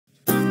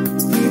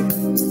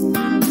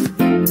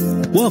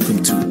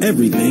Welcome to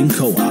Everything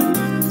Co-op,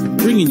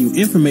 bringing you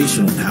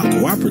information on how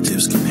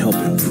cooperatives can help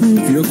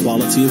improve your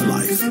quality of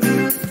life.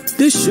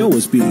 This show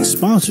is being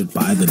sponsored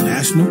by the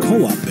National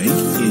Co-op Bank,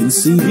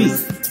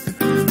 NCB.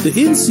 The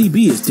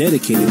NCB is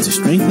dedicated to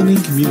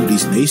strengthening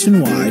communities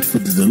nationwide for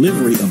the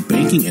delivery of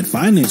banking and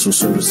financial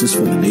services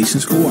for the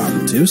nation's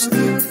cooperatives,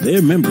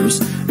 their members,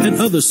 and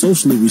other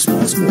socially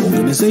responsible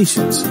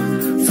organizations.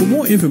 For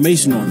more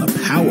information on the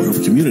power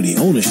of community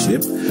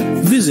ownership,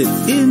 visit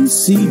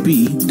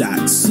ncb.coop.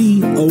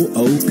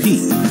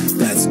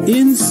 That's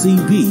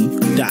ncb.coop.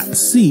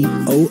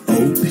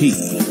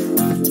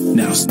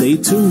 Now stay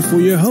tuned for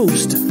your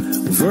host,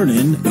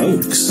 Vernon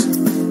Oakes.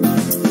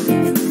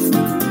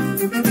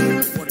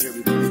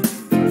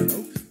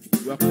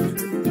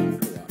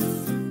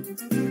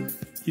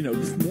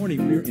 This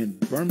morning we're in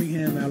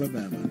Birmingham,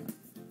 Alabama,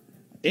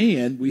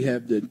 and we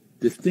have the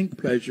distinct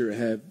pleasure to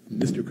have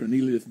Mr.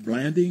 Cornelius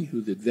Blanding,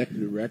 who's the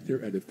Executive Director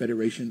of the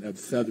Federation of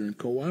Southern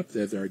Co-ops,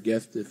 as our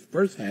guest this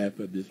first half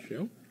of this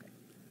show.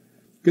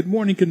 Good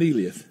morning,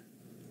 Cornelius.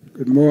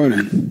 Good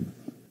morning.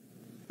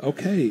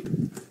 Okay.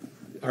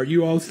 Are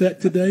you all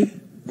set today?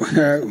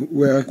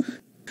 Well,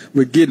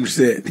 we're getting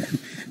set.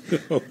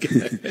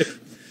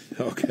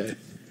 Okay.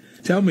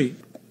 Tell me,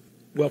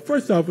 well,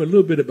 first off, a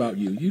little bit about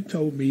you. You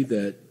told me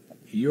that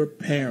your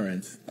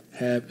parents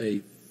have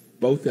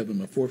both of them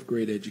a fourth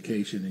grade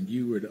education, and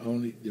you were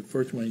the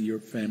first one in your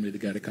family that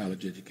got a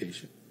college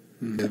education.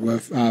 Well,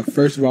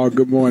 first of all,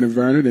 good morning,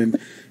 Vernon, and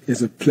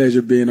it's a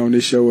pleasure being on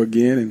this show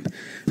again, and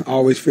I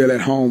always feel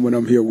at home when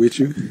I'm here with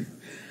you.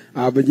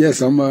 But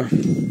yes, I'm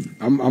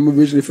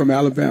originally from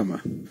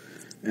Alabama,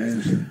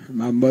 and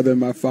my mother and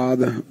my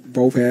father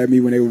both had me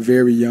when they were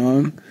very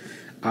young.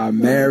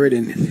 Married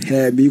and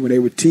had me when they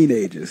were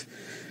teenagers.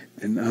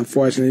 And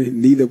unfortunately,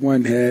 neither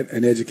one had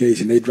an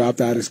education. They dropped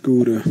out of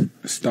school to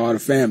start a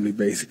family,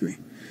 basically.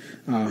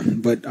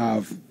 But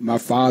my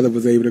father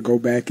was able to go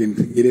back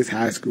and get his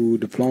high school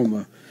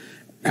diploma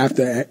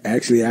after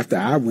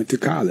I went to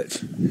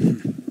college.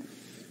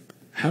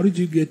 How did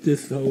you get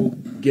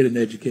an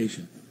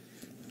education?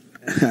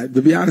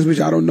 To be honest with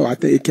you, I don't know. I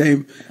think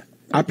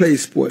I played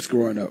sports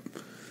growing up.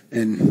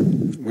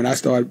 And when I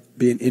started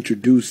being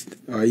introduced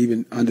or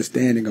even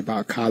understanding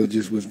about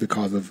colleges was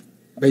because of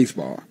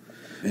baseball.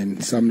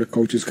 And some of the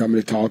coaches coming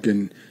to talk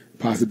and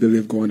possibility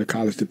of going to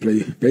college to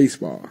play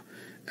baseball.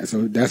 And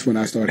so that's when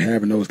I started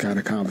having those kind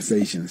of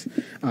conversations.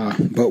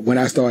 But when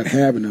I started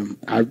having them,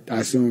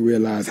 I soon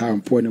realized how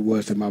important it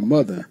was to my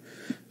mother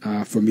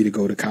for me to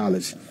go to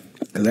college.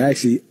 Because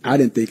actually, I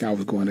didn't think I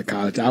was going to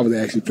college. I was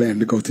actually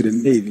planning to go to the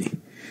Navy.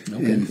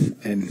 Okay.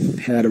 And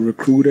had a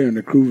recruiter, and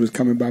the recruiter was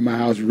coming by my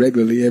house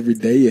regularly every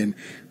day, and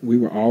we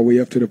were all the way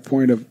up to the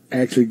point of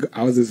I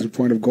was at the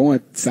point of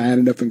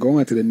signing up and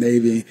going to the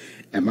Navy,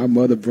 and my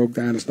mother broke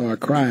down and started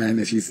crying,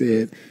 and she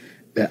said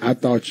that I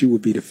thought you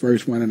would be the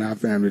first one in our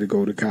family to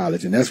go to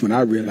college. And that's when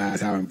I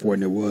realized how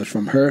important it was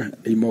from her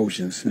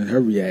emotions and her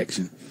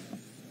reaction.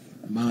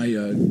 My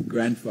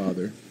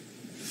grandfather,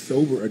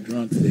 sober or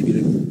drunk, said,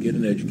 get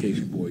an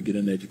education, boy, get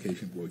an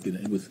education, boy.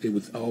 It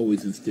was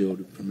always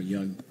instilled from a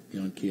young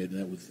kid, and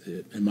that was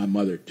it. And my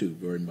mother, too,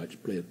 very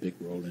much played a big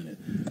role in it.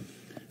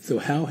 So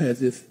how has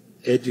this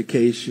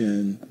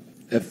education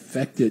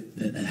affected,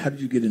 and how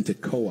did you get into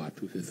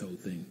co-op with this whole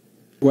thing?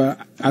 Well,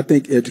 I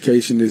think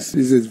education is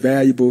as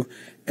valuable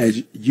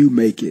as you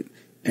make it.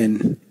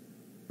 And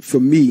for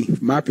me,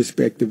 my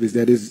perspective is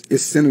that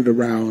it's centered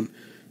around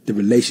the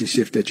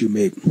relationships that you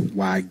make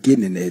while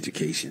getting an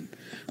education.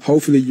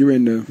 Hopefully you're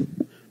in the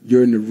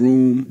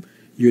room,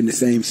 you're in the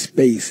same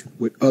space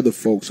with other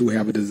folks who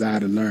have a desire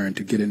to learn,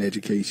 to get an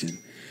education.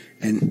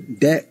 And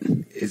that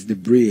is the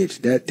bridge.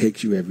 That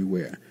takes you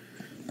everywhere.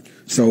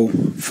 So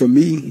for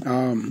me,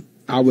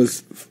 I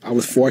was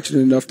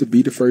fortunate enough to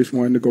be the first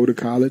one to go to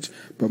college,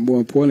 but more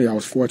importantly, I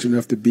was fortunate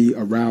enough to be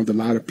around a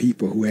lot of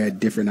people who had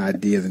different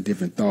ideas and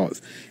different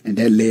thoughts, and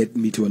that led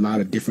me to a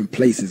lot of different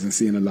places and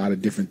seeing a lot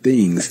of different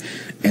things.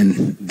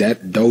 And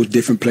those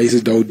different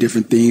places, those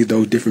different things,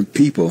 those different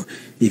people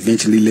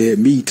eventually led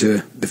me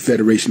to the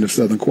Federation of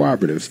Southern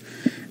Co-operatives,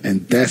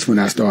 and that's when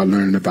I started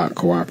learning about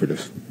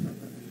cooperatives.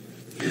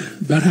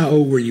 About how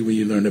old were you when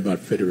you learned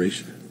about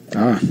Federation?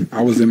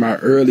 I was in my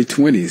early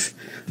 20s.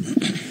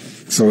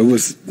 So it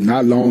was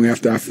not long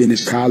after I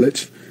finished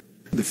college.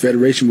 The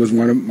Federation was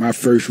one of my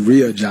first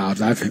real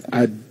jobs. I've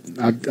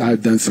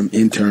done some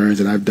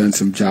interns and I've done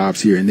some jobs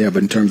here and there,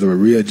 but in terms of a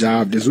real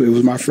job, it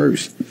was my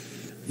first.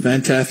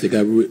 Fantastic. I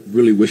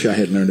really wish I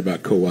had learned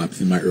about co-ops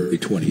in my early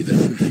 20s. That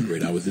would be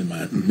great. I was in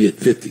my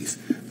mid-50s.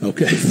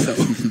 Okay, so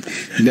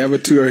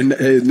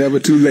never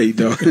too late,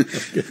 though.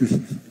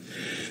 Okay.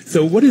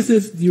 So what is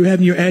this? You're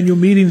having your annual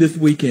meeting this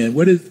weekend.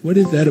 What is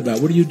that about?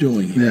 What are you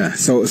doing here? Yeah,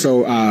 so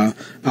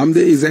I'm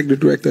the executive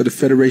director of the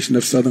Federation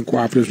of Southern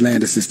Co-operatives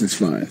Land Assistance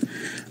Fund.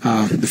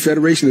 The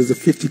Federation is a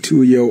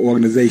 52-year-old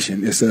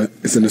organization. It's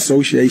an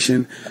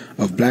association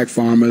of black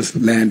farmers,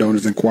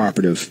 landowners, and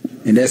cooperatives.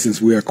 In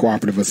essence, we're a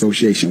cooperative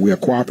association. We're a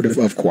cooperative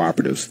of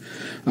cooperatives.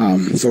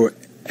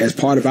 As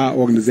part of our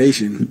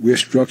organization, we're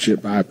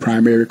structured by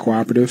primary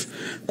cooperatives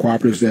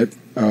that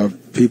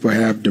people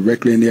have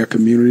directly in their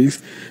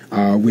communities.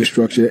 We're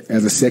structured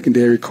as a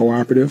secondary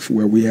cooperative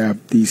where we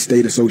have these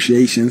state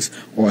associations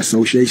or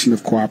association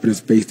of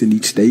cooperatives based in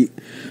each state.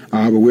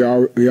 But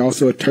we're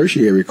also a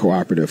tertiary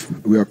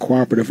cooperative. We're a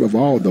cooperative of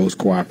all those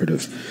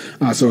cooperatives.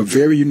 So a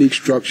very unique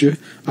structure,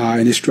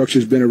 and this structure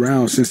has been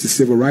around since the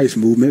Civil Rights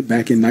Movement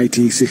back in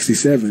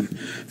 1967,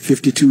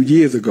 52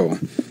 years ago.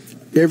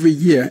 Every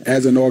year,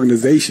 as an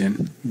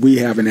organization, we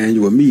have an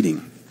annual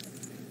meeting.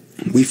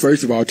 We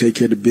first of all take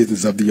care of the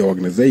business of the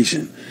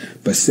organization,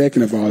 but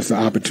second of all, it's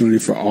an opportunity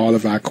for all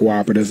of our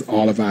cooperatives,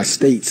 all of our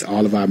states,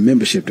 all of our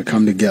membership to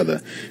come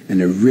together and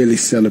to really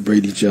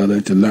celebrate each other,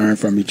 to learn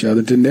from each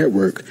other, to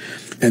network.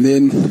 And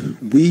then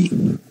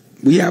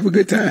we have a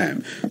good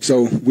time.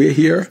 So we're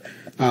here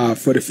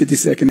for the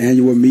 52nd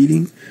annual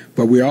meeting,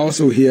 but we're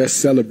also here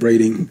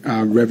celebrating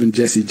Reverend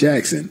Jesse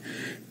Jackson.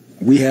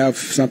 We have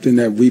something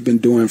that we've been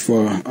doing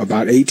for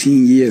about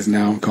 18 years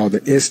now called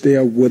the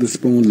Estelle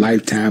Witherspoon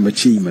Lifetime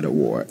Achievement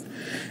Award.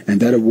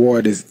 And that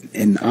award is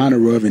in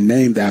honor of and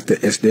named after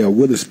Estelle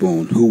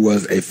Witherspoon, who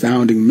was a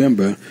founding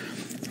member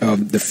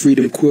of the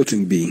Freedom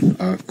Quilting Bee,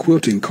 a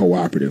quilting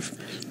cooperative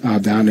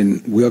down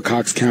in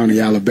Wilcox County,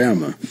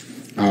 Alabama,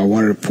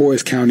 one of the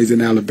poorest counties in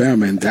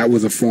Alabama. And that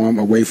was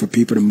a way for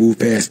people to move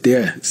past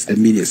their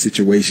immediate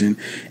situation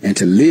and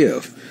to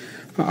live.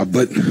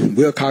 But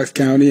Wilcox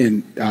County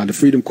and the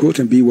Freedom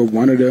Quilting Bee were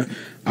one of the,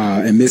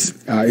 and Miss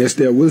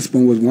Estelle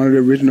Witherspoon was one of the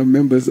original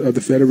members of the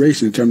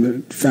Federation in terms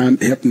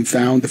of helping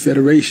found the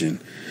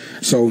Federation.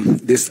 So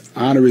this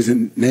honor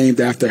isn't named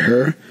after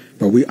her,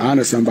 but we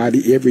honor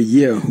somebody every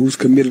year who's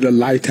committed a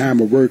lifetime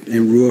of work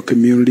in rural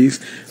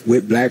communities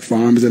with black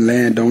farmers and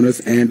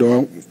landowners and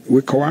or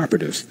with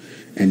cooperatives.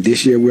 And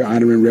this year we're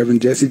honoring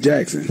Reverend Jesse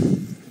Jackson.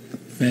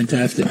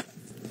 Fantastic.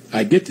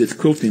 I get this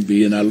quilting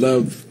bee, and I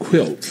love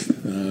quilts.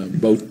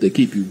 Both they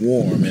keep you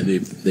warm, and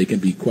they can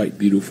be quite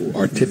beautiful,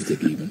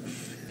 artistic even.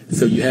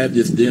 So you have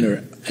this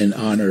dinner in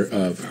honor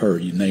of her.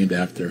 You named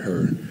after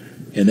her,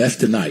 and that's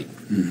tonight.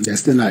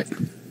 That's tonight.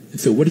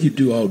 So what do you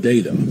do all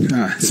day,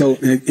 though? So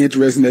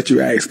interesting that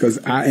you ask, because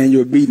our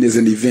annual meeting is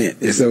an event.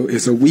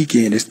 It's a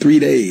weekend. It's 3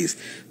 days: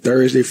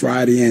 Thursday,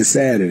 Friday, and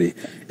Saturday.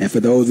 And for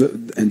those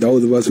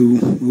of us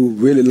who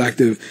really like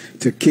to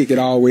kick it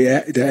all the way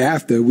to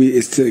after,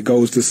 it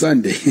goes to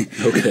Sunday.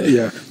 Okay.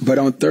 Yeah. But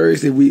on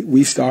Thursday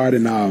we start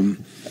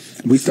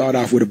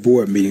off with a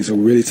board meeting. So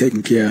we're really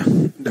taking care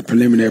of the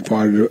preliminary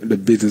part of the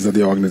business of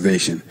the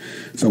organization.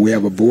 So we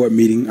have a board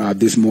meeting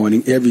this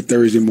morning, every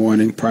Thursday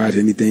morning prior to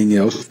anything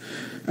else.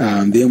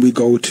 Then we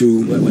go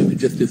to... Wait,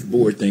 just this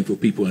board thing for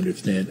people to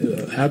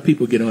understand. How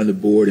people get on the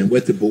board and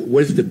what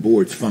is the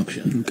board's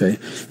function? Okay.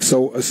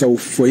 So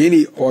for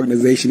any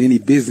organization, any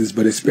business,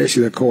 but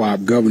especially a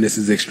co-op, governance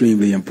is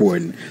extremely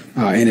important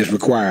and it's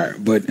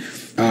required. But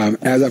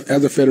as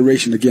a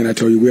federation, again, I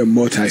told you we're a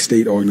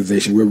multi-state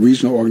organization. We're a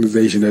regional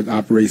organization that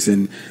operates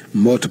in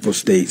multiple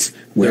states.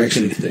 We're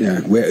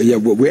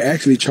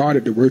actually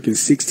chartered to work in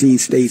 16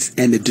 states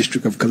and the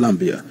District of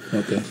Columbia.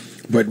 Okay.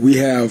 But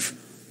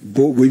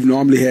we've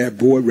normally had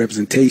board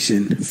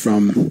representation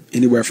from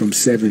anywhere from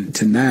 7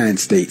 to 9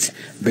 states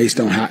based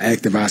on how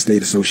active our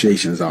state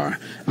associations are,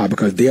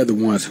 because they're the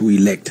ones who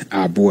elect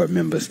our board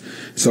members.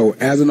 So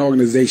as an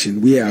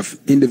organization, we have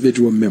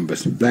individual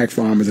members, black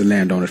farmers and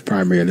landowners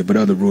primarily, but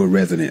other rural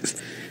residents.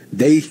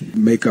 They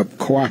make up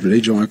cooperatives.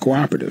 They join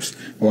cooperatives,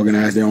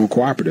 organize their own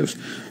cooperatives.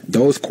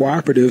 Those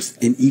cooperatives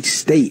in each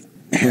state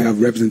have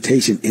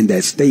representation in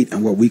that state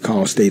and what we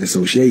call state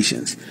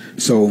associations.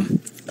 So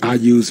I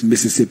use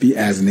Mississippi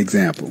as an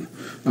example.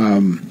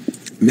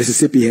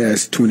 Mississippi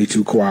has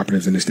 22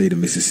 cooperatives in the state of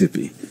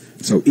Mississippi.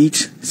 So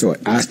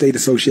our state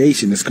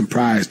association is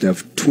comprised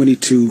of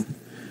 22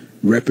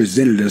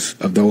 representatives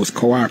of those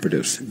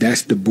cooperatives.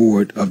 That's the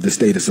board of the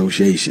state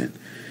association.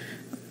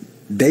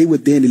 They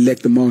would then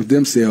elect amongst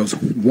themselves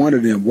one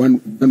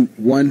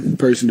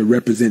person to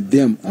represent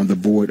them on the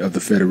board of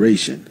the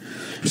federation.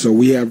 So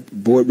we have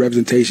board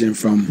representation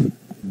from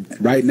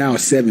right now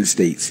 7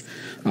 states.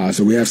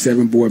 So we have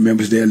 7 board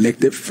members. They're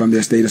elected from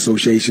their state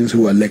associations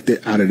who are elected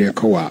out of their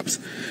co-ops.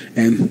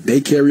 And they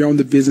carry on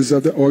the business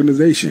of the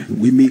organization.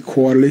 We meet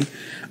quarterly.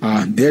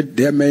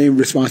 Their main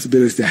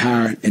responsibility is to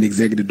hire an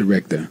executive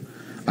director,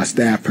 a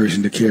staff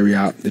person to carry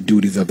out the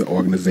duties of the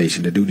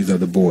organization, the duties of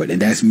the board,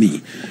 and that's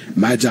me.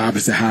 My job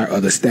is to hire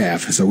other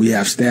staff. So we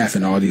have staff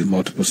in all these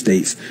multiple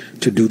states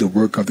to do the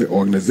work of the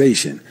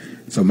organization.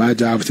 So my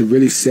job is to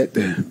really set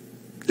the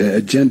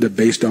agenda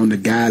based on the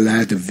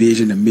guidelines, the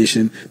vision, the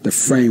mission, the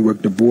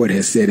framework the board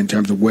has set in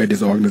terms of where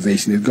this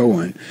organization is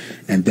going.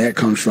 And that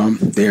comes from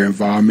their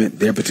involvement,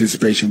 their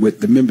participation with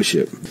the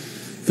membership.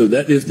 So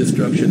that is the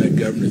structure that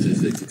governance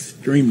is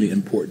extremely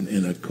important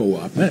in a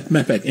co-op. Matter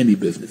of fact, any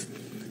business,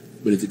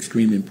 but it's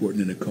extremely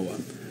important in a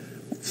co-op.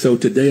 So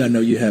today I know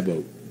you have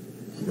a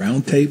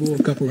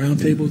a couple round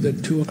tables at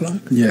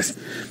 2:00. Yes.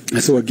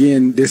 And so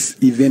again, this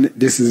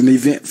is an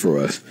event for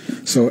us.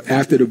 So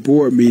after the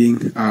board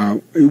meeting,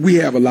 we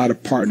have a lot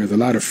of partners, a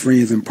lot of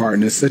friends and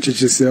partners, such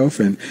as yourself.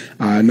 And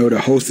I know the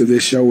host of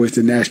this show is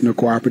the National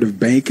Cooperative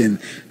Bank, and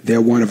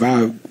they're one of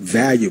our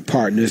valued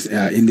partners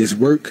in this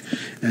work.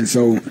 And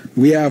so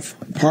we have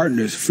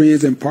partners,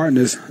 friends and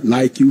partners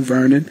like you,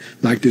 Vernon,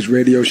 like this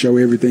radio show,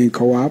 Everything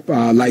Co-op,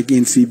 like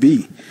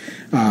NCB,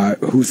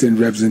 who's in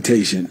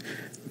representation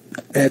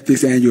at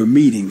this annual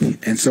meeting.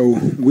 And so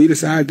we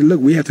decided to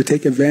look, we have to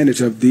take advantage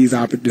of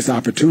this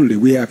opportunity.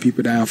 We have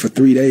people down for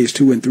 3 days,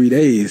 2 and 3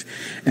 days.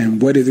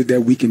 And what is it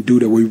that we can do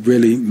that we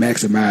really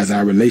maximize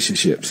our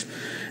relationships?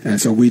 And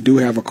so we do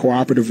have a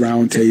cooperative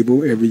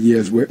roundtable every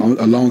year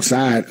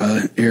alongside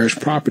Heirs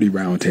Property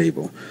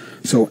Roundtable.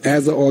 So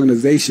as an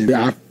organization,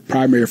 our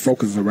primary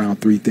focus is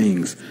around 3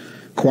 things: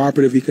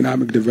 cooperative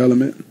economic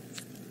development,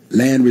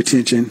 land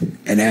retention,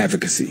 and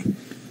advocacy.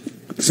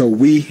 So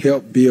we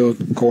help build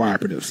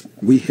cooperatives.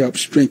 We help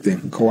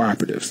strengthen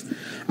cooperatives.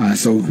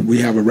 So we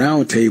have a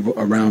round table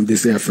around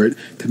this effort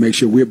to make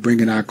sure we're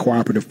bringing our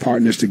cooperative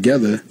partners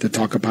together to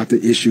talk about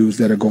the issues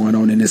that are going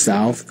on in the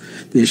South,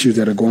 the issues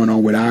that are going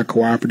on with our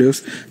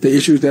cooperatives, the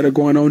issues that are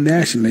going on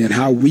nationally, and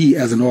how we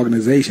as an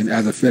organization,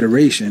 as a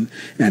federation,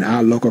 and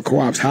our local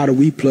co-ops, how do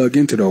we plug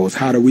into those?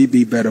 How do we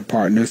be better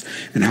partners?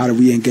 And how do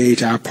we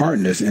engage our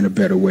partners in a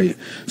better way?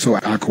 So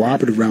our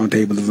cooperative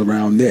roundtable is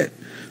around that.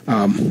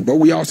 But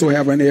we also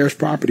have an heirs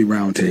property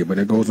roundtable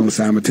that goes on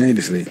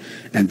simultaneously,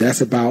 and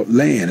that's about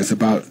land. It's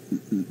about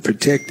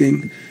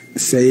protecting,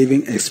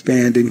 saving,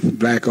 expanding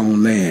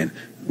black-owned land,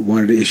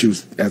 one of the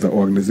issues as an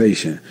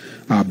organization.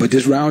 But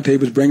this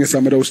roundtable is bringing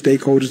some of those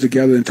stakeholders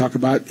together and talk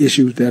about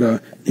issues that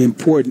are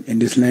important in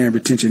this land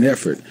retention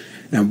effort.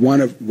 And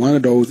one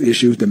of those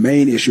issues, the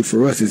main issue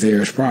for us, is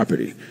heirs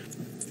property.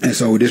 And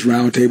so this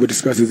roundtable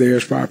discusses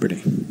heirs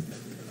property.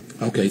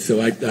 Okay,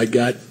 so I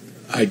got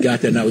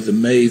that, and I was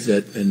amazed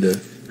that in the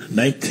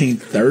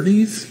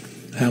 1930s,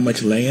 how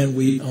much land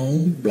we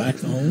own,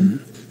 blacks own.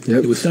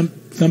 Yep. It was some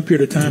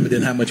period of time, but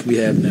then how much we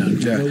have now. Do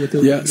you know what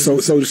those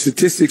are? So the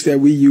statistics that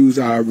we use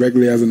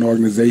regularly as an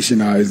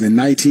organization is in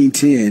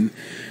 1910,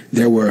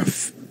 there were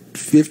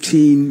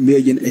 15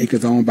 million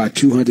acres owned by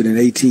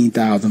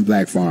 218,000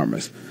 black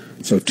farmers.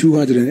 So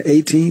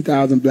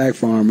 218,000 black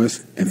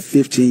farmers and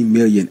 15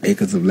 million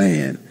acres of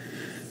land.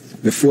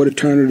 Before the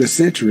turn of the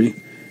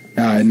century,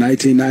 in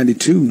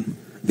 1992,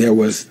 there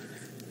was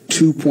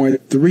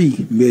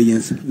 2.3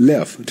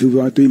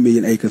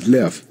 million acres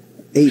left,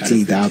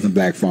 18,000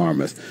 black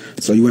farmers.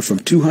 So you went from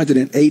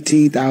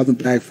 218,000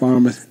 black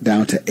farmers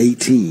down to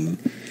 18,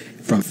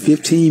 from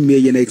 15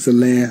 million acres of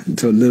land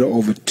to a little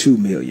over 2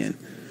 million.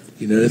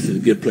 You know, this is a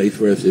good place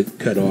for us to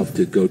cut off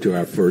to go to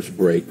our first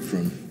break,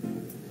 from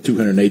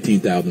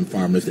 218,000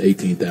 farmers to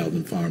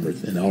 18,000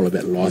 farmers and all of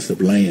that loss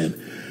of land.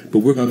 But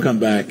we're going to come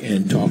back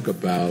and talk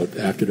about,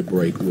 after the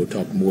break, we'll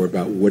talk more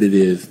about what it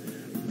is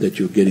that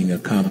you're getting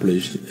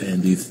accomplished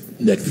in these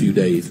next few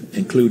days,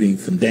 including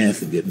some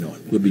dancing getting on.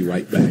 We'll be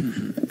right back.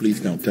 Please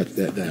don't touch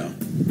that dial.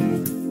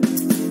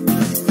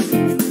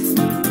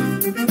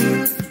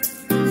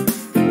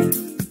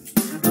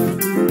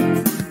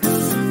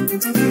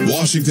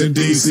 Washington,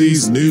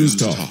 D.C.'s News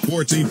Talk,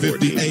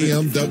 1450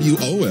 AM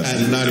WOS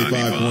and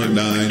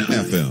 95.9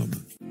 FM.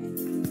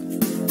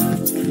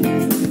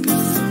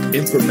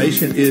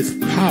 Information is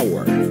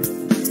power.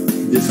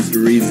 This is the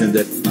reason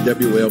that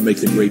WL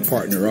makes a great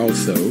partner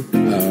also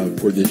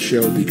for this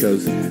show,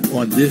 because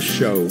on this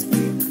show,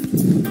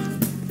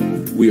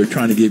 we are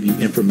trying to give you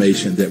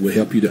information that will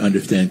help you to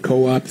understand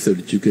co-ops so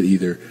that you could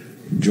either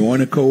join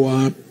a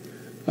co-op,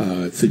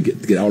 so you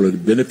get all of the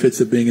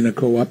benefits of being in a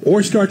co-op,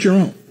 or start your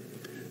own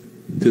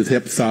to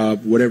help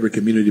solve whatever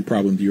community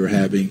problems you're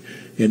having.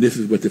 And this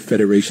is what the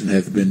Federation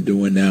has been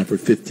doing now for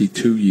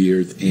 52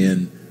 years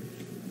in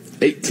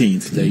 18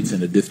 states in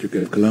the District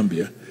of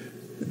Columbia,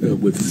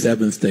 with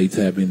 7 states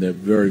having their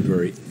very,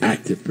 very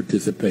active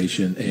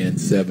participation and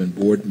 7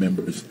 board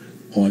members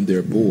on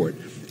their board.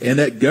 And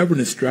that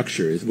governance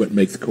structure is what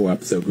makes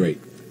co-op so great,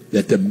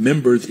 that the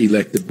members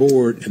elect the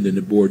board, and then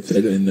the board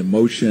sets in the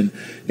motion,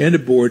 and the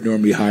board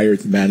normally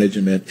hires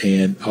management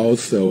and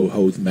also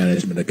holds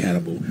management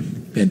accountable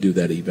and do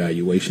that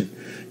evaluation.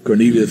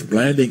 Cornelius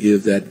Blanding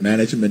is that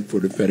management for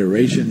the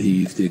Federation.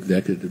 He's the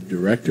executive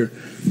director.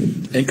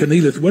 And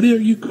Cornelius, what are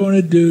you going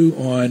to do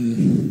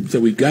on, so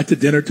we've got the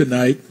dinner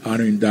tonight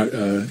honoring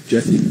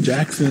Jesse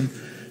Jackson,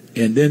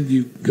 and then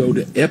you go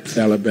to Epps,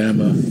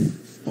 Alabama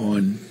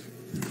on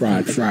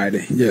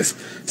Friday. Yes.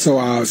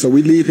 So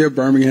we leave here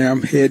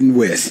Birmingham, heading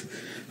west.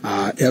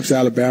 Epps,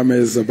 Alabama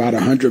is about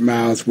 100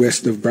 miles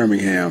west of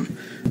Birmingham,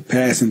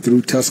 passing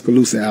through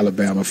Tuscaloosa,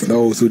 Alabama, for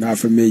those who are not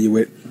familiar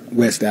with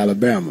West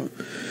Alabama.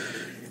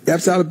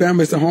 Epps,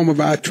 Alabama is the home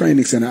of our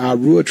training center, our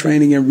Rural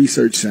Training and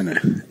Research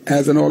Center.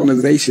 As an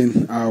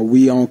organization,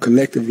 we own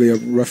collectively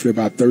roughly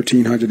about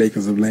 1,300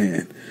 acres of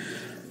land.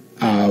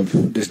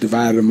 That's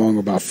divided among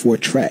about 4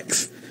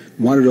 tracts.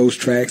 One of those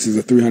tracks is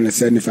a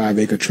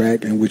 375-acre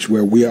tract in which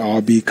where we'll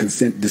all be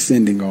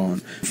descending on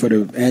for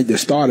the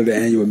start of the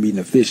annual meeting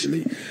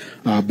officially.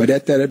 But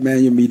at that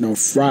annual meeting on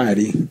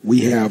Friday,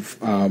 we have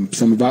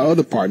some of our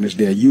other partners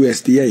there,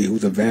 USDA,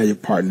 who's a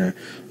valued partner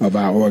of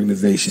our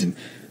organization,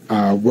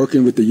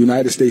 working with the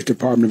United States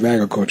Department of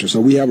Agriculture. So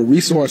we have a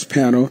resource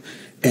panel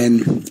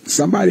and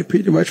somebody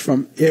pretty much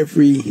from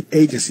every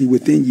agency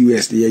within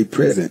USDA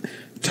present,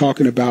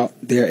 talking about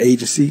their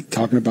agency,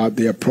 talking about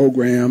their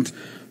programs,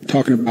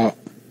 talking about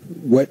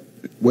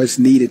what's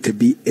needed to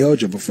be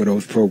eligible for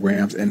those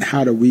programs, and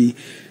how do we,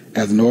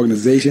 as an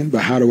organization,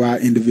 but how do our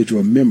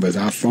individual members,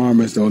 our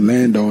farmers, those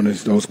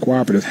landowners, those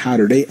cooperatives, how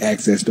do they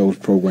access those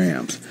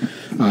programs?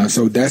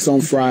 So that's on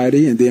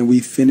Friday, and then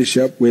we finish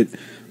up with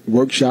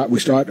workshop.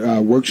 We start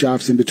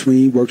workshops in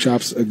between,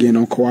 workshops again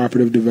on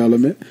cooperative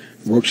development,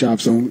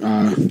 workshops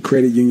on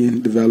credit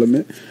union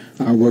development,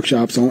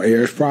 workshops on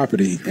heirs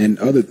property and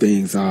other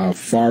things,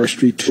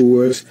 forestry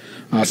tours.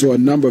 So a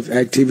number of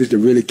activities to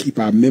really keep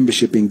our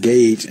membership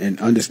engaged and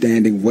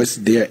understanding what's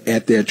there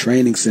at their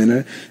training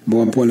center.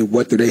 More importantly,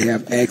 what do they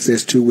have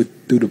access to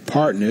through the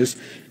partners,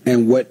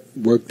 and what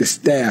work the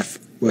staff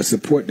will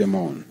support them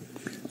on.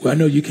 Well, I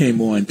know you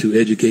came on to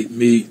educate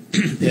me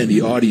and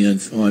the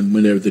audience on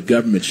when there was a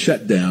government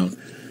shutdown,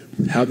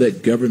 how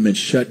that government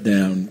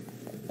shutdown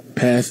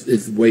passed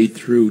its way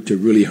through to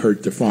really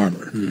hurt the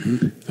farmer.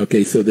 Mm-hmm.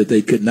 Okay, so that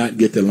they could not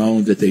get the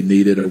loans that they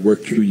needed or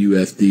work through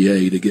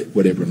USDA to get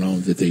whatever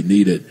loans that they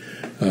needed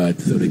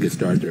so they could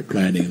start their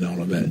planning and all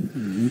of that.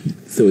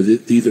 Mm-hmm. So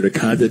these are the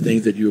kinds of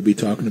things that you'll be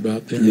talking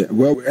about there? Yeah,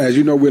 well, as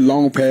you know, we're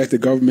long past the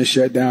government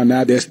shutdown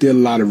now. There's still a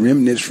lot of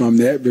remnants from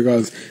that,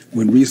 because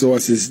when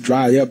resources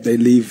dry up, they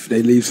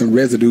leave some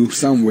residue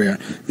somewhere.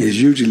 It's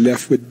usually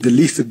left with the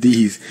least of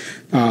these.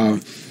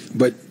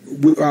 But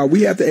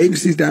we have the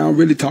agencies down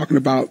really talking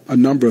about a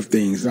number of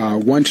things.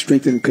 One,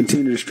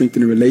 continue to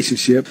strengthen the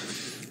relationship,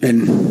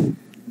 and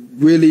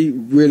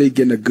really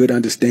getting a good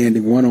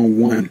understanding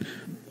one-on-one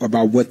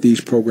about what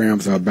these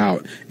programs are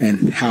about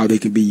and how they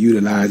can be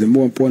utilized, and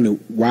more importantly,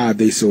 why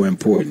they're so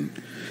important.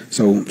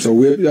 So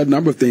we're a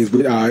number of things,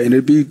 and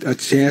it'd be a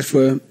chance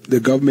for the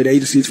government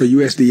agencies, for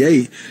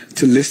USDA,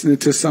 to listen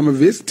to some of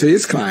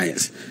his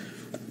clients,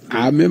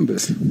 our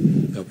members.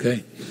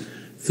 Okay.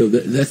 So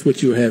that's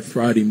what you have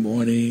Friday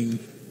morning,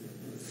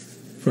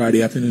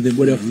 Friday afternoon. Then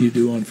what else do you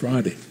do on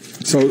Friday?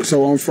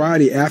 So on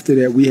Friday after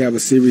that, we have a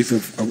series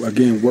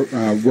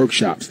of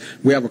workshops.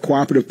 We have a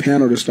cooperative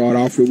panel to start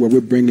off with, where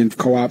we're bringing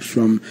co-ops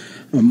from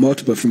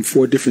from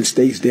 4 different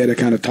states there to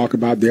kind of talk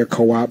about their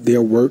co-op,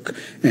 their work,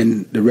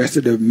 and the rest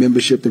of the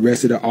membership, the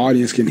rest of the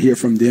audience can hear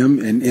from them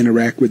and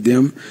interact with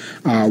them.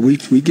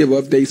 We give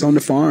updates on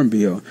the Farm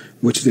Bill,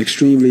 which is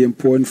extremely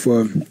important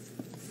for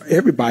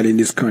everybody in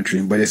this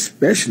country, but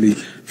especially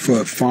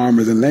for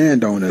farmers and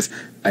landowners.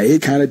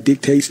 It kind of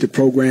dictates the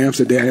programs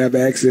that they have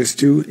access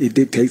to. It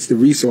dictates the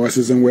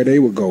resources and where they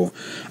will go.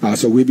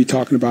 So we'll be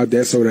talking about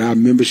that so that our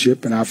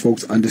membership and our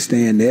folks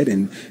understand that,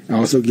 and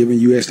also giving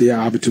USDA an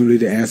opportunity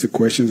to answer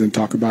questions and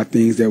talk about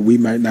things that we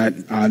might not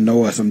know,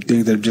 or some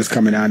things that are just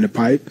coming down the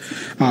pipe.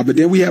 But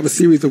then we have a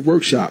series of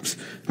workshops.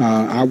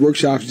 Our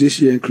workshops this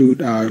year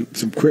include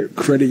some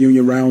credit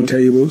union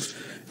roundtables.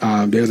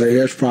 There's an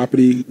heirs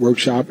property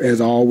workshop, as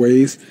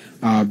always.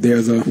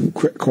 There's a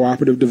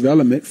cooperative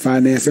development,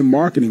 finance, and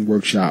marketing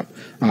workshop,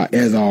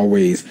 as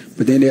always.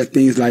 But then there are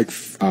things like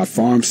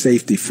farm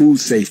safety, food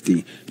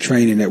safety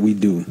training that we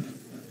do.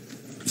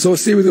 So a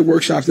series of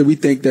workshops that we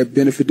think that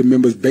benefit the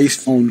members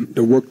based on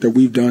the work that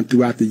we've done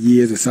throughout the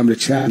years and some of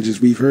the challenges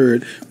we've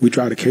heard. We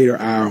try to cater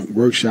our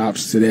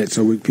workshops to that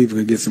so people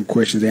can get some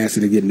questions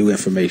answered and get new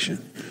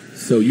information.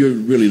 So you're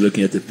really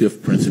looking at the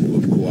 5th principle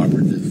of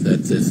cooperatives.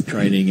 That's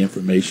training,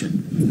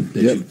 information.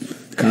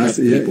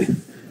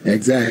 Constant,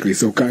 exactly.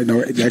 So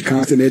that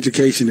constant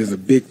education is a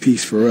big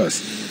piece for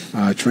us.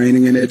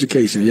 Training and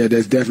education. Yeah,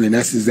 that's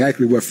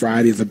exactly what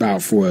Friday is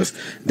about for us.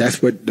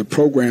 That's what the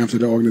programs of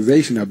the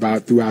organization are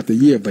about throughout the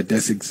year, but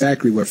that's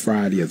exactly what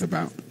Friday is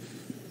about.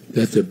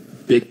 That's a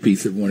big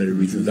piece of one of the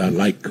reasons I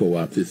like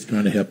co-ops. It's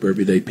trying to help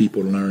everyday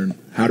people learn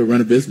how to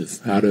run a business,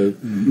 how to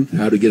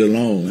get a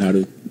loan, how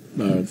to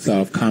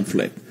solve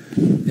conflict,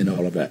 and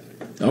all of that.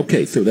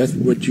 Okay, so that's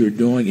what you're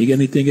doing. You got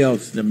anything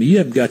else? I mean, you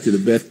haven't got to the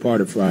best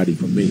part of Friday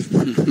for me.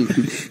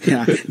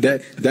 Yeah,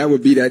 that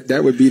would be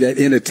that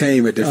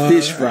entertainment, the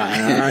fish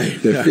fry,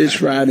 the fish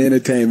fry and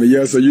entertainment.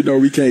 Yeah, so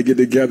we can't get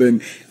together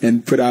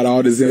and put out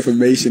all this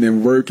information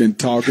and work and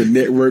talk and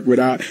network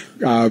without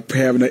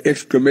having an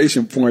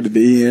exclamation point at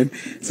the end.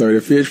 So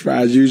the fish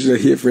fry is usually a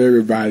hit for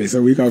everybody. So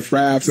we're gonna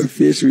fry up some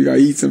fish, we're gonna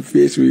eat some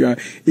fish, we're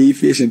gonna eat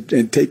fish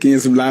and take in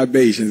some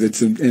libations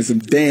and some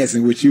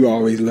dancing, which you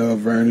always love,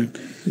 Vernon.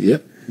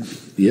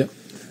 Yep.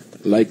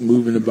 Like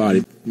moving the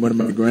body. One of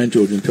my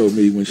grandchildren told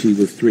me when she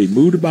was 3,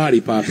 move the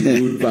body, Pops,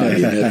 move the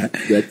body.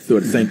 That's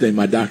sort of the same thing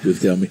my doctors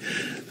tell me.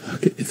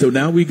 Okay, so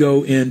now we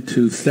go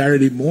into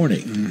Saturday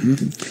morning.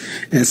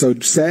 Mm-hmm. And so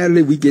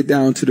Saturday we get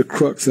down to the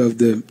crux of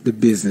the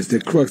business, the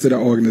crux of the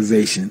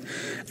organization.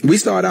 We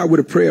start out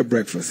with a prayer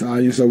breakfast. So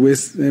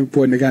it's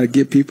important to kind of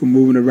get people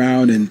moving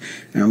around, and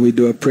we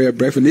do a prayer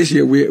breakfast. This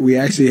year we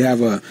actually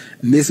have a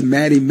Miss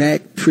Maddie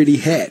Mack Pretty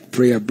Hat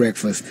prayer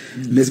breakfast.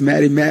 Miss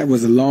Maddie Mack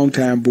was a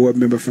longtime board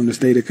member from the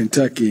state of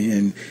Kentucky,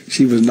 and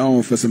she was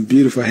known for some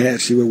beautiful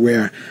hats she would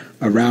wear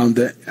around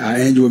the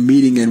annual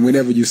meeting and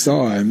whenever you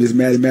saw her. Miss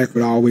Maddie Mack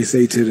would always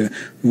say to the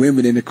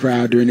women in the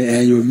crowd during the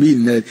annual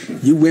meeting that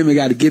you women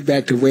got to get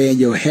back to wearing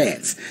your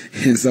hats.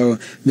 And so,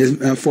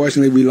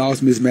 unfortunately, we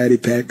lost Miss Maddie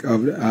Mack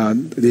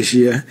this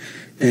year.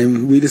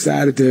 And we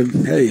decided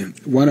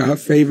one of her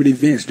favorite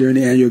events during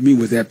the annual meeting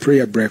was that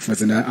prayer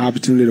breakfast and the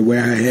opportunity to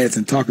wear her hats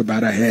and talk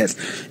about her hats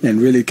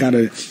and really kind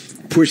of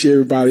push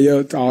everybody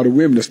else, all the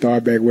women, to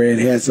start back wearing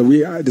hats. So we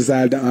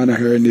decided to honor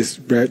her in this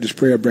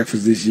prayer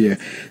breakfast this year.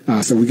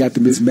 So we got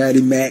the Miss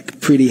Maddie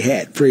Mack Pretty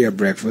Hat prayer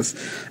breakfast.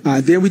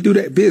 Then we do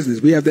that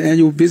business. We have the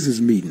annual business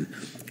meeting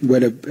where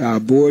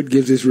the board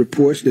gives its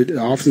reports, the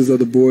officers of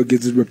the board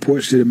gives its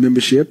reports to the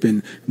membership,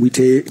 and we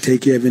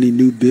take care of any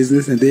new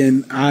business. And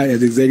then I,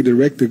 as executive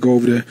director, go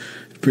over to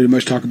pretty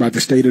much talk about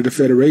the state of the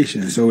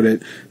Federation so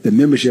that the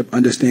membership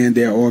understand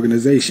their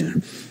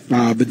organization.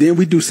 But then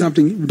we do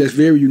something that's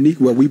very unique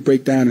where we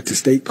break down into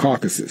state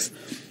caucuses.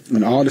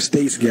 And all the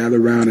states gather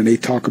around and they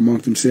talk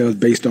amongst themselves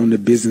based on the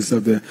business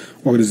of the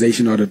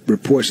organization or the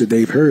reports that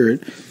they've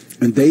heard.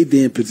 And they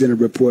then present a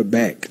report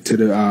back to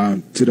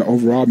the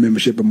overall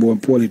membership, but more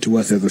importantly to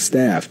us as a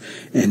staff.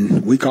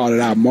 And we call it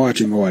our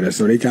marching order.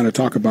 So they kind of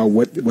talk about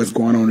what's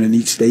going on in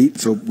each state,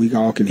 so we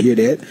all can hear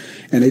that.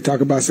 And they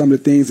talk about some of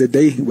the things that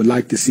they would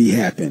like to see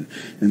happen.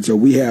 And so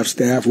we have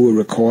staff who are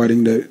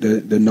recording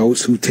the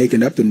notes, who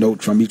taking up the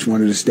note from each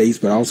one of the states,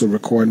 but also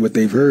recording what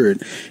they've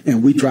heard.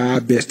 And we try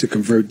our best to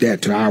convert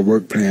that to our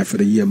work plan for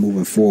the year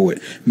moving forward.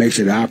 Make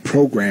sure that our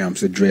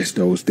programs address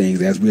those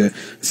things as we're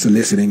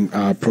soliciting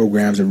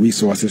programs and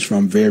resources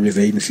from various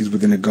agencies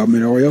within the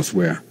government or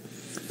elsewhere.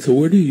 So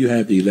where do you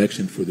have the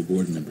election for the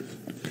board members?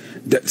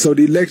 So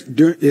the election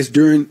is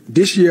during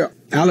this year.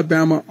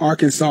 Alabama,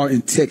 Arkansas,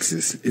 and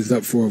Texas is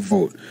up for a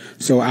vote.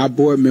 So our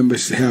board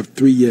members have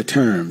 3-year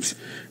terms,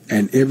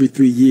 and every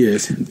 3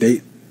 years,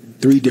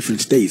 3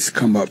 different states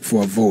come up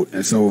for a vote.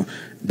 And so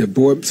the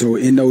board, so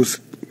in those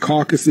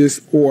caucuses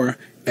or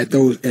at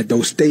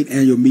those state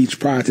annual meetings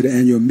prior to the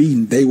annual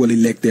meeting, they will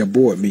elect their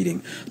board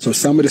meeting. So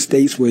some of the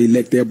states will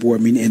elect their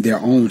board meeting in their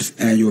own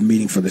annual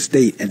meeting for the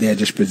state, and they'll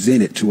just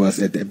present it to us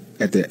at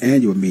the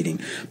annual meeting.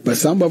 But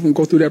some of them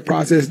go through that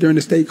process during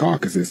the state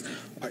caucuses.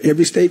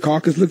 Every state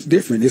caucus looks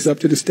different. It's up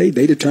to the state.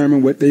 They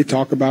determine what they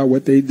talk about,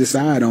 what they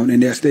decide on in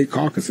their state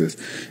caucuses.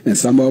 And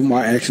some of them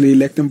are actually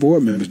electing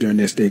board members during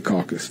their state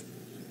caucus.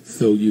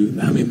 So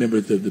how many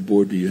members of the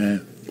board do you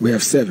have? We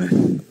have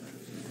 7.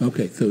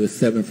 Okay, so there's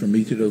 7 from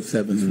each of those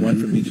 7, 1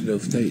 from each of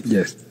those states.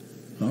 Yes.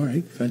 All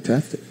right,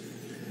 fantastic.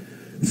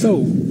 So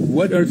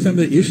what are some of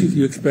the issues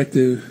you expect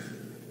to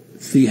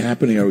see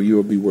happening or you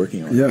will be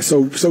working on? Yeah,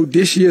 so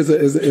this year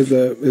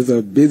is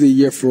a busy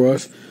year for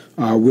us.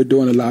 We're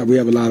doing a lot. We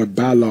have a lot of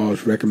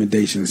bylaws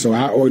recommendations. So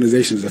our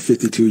organization is a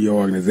 52-year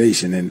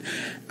organization, and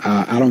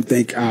I don't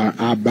think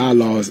our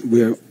bylaws,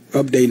 we're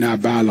updating our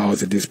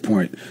bylaws at this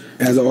point.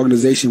 As an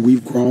organization,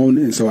 we've grown,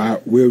 and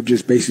so we're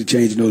just basically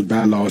changing those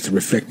bylaws to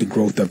reflect the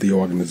growth of the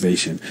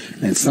organization.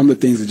 And some of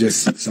the things are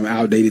just some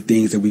outdated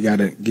things that we got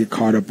to get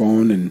caught up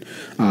on, and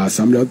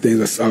some of the other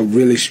things are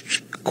really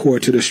core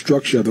to the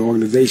structure of the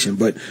organization.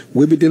 But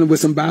we'll be dealing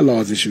with some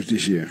bylaws issues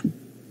this year.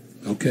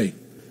 Okay.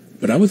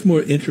 But I was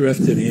more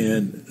interested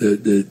in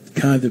the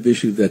kinds of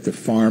issues that the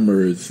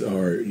farmers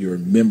or your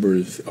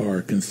members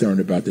are concerned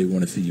about. They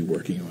want to see you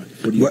working on.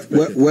 What do you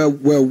expect? Well,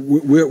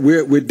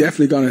 we're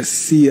definitely going to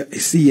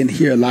see and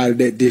hear a lot of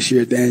that this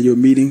year at the annual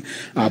meeting.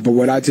 But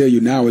what I tell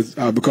you now is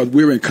because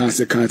we're in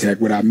constant contact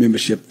with our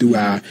membership through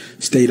our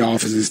state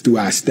offices, through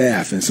our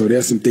staff, and so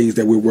there's some things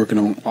that we're working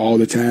on all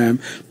the time.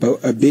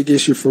 But a big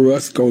issue for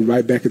us goes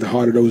right back at the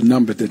heart of those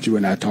numbers that you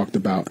and I talked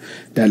about.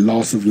 That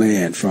loss of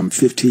land from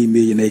 15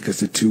 million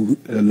acres to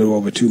a little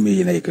over 2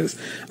 million acres.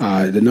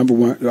 The number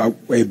one,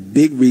 a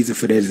big reason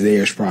for that is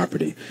heirs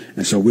property.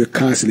 And so we're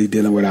constantly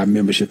dealing with our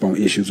membership on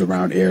issues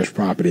around heirs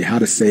property, how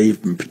to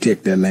save and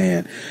protect their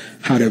land,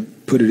 how to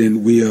put it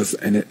in wills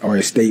or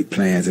estate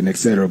plans and et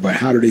cetera. But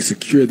how do they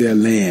secure their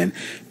land?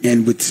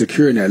 And with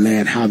securing their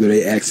land, how do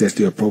they access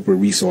the appropriate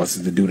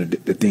resources to do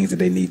the things that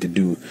they need to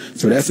do?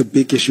 So that's a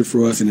big issue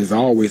for us, and it's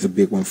always a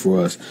big one for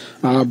us.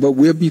 But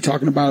we'll be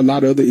talking about a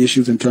lot of other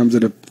issues in terms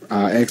of the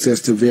access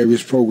to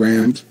various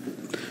programs,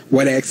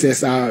 what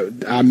access our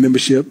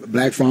membership,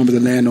 black farmers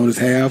and landowners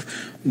have,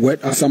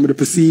 what are some of the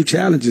perceived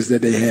challenges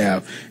that they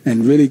have,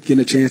 and really getting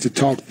a chance to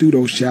talk through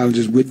those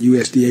challenges with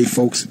USDA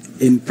folks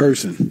in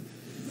person.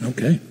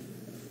 Okay.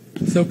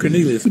 So,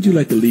 Cornelius, what would you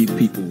like to leave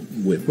people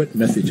with? What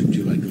message would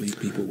you like to leave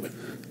people with?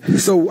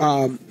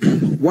 So,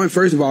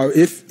 first of all,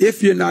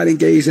 if you're not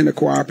engaged in a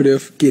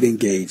cooperative, get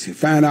engaged.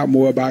 Find out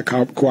more about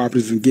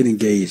cooperatives and get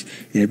engaged.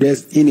 And if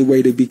there's any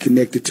way to be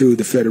connected to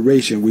the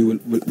Federation, we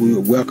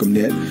would welcome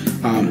that.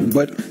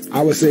 But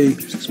I would say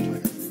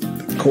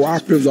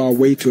cooperatives are a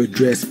way to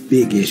address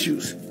big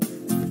issues.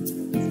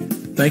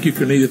 Thank you,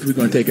 Cornelius. We're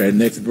going to take our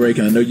next break,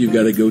 and I know you've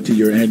got to go to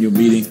your annual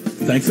meeting.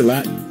 Thanks a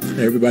lot,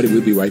 everybody.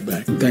 We'll be right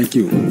back. Thank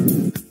you.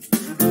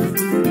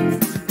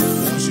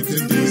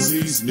 Washington,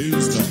 D.C.'s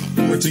News Talk,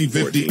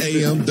 1450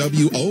 AM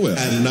WOF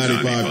and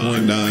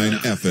 95.9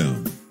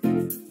 FM.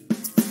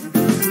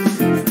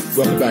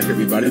 Welcome back,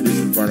 everybody. This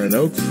is Vernon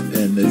Oakes,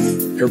 and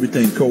this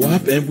Everything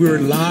Co-op, and we're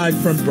live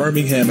from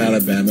Birmingham,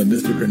 Alabama.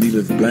 Mr.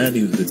 Cornelius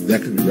Blanding, who's the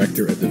Executive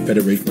Director of the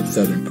Federation of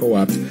Southern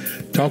Co-ops,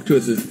 talked to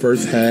us this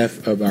first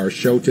half of our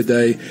show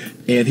today,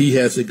 and he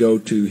has to go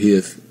to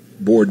his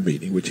board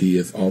meeting, which he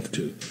is off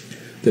to.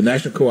 The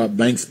National Co-op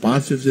Bank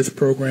sponsors this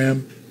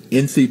program.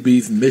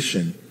 NCB's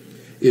mission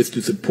is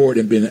to support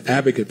and be an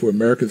advocate for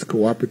America's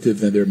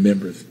cooperatives and their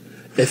members,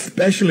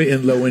 especially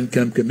in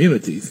low-income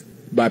communities,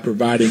 by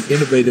providing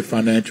innovative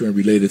financial and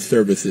related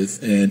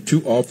services. And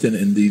too often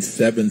in these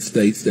 7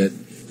 states that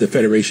the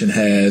Federation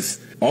has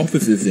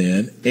offices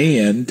in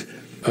and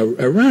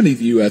around the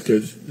U.S.,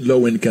 there's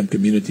low-income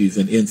communities,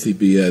 and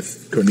NCB,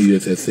 as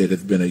Cornelius has said,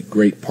 has been a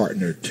great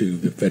partner to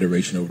the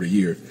Federation over the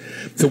years.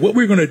 So what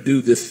we're going to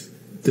do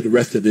to the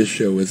rest of this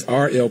show is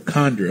RL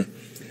Condra,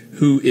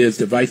 who is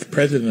the Vice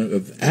President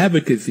of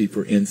Advocacy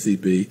for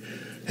NCB,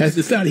 has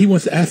decided he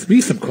wants to ask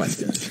me some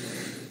questions.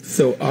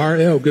 So,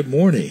 RL, good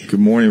morning. Good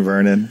morning,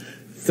 Vernon.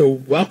 So,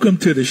 welcome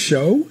to the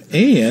show,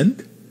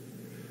 and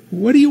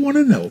what do you want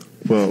to know?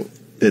 Well,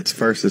 it's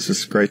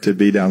just great to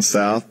be down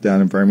south,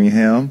 down in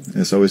Birmingham.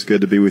 It's always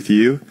good to be with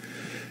you.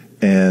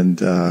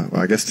 And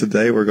I guess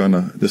today we're going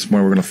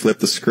to flip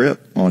the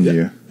script on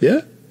you.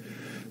 Yeah.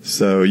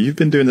 So you've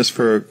been doing this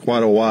for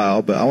quite a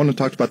while, but I want to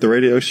talk about the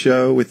radio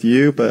show with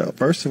you. But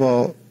first of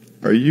all,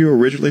 are you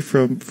originally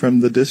from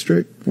the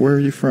district? Where are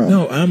you from?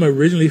 No, I'm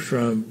originally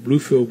from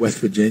Bluefield, West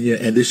Virginia,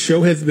 and this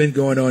show has been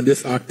going on.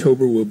 This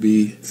October will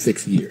be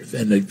 6 years.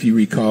 And if you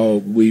recall,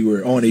 we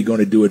were only going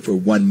to do it for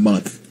 1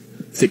 month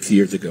 6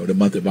 years ago, the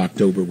month of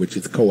October, which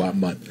is co-op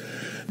month.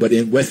 But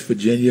in West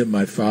Virginia,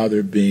 my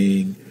father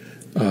being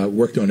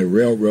worked on the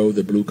railroad,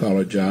 the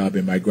blue-collar job,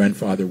 and my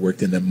grandfather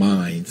worked in the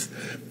mines.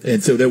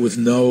 And so there was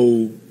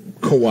no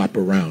co-op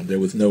around. There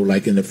was no,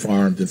 like in the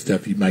farms and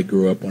stuff, you might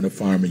grow up on a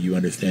farm and you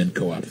understand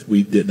co-ops.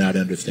 We did not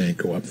understand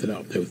co-ops at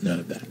all. There was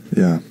none of that.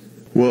 Yeah.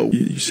 Well,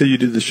 you said you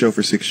did the show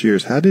for 6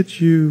 years. How did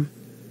you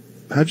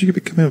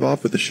become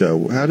involved with the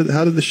show? How did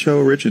the show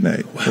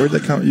originate? Wow. Where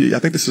did that come? I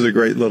think this is a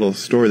great little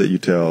story that you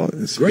tell.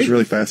 It's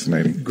really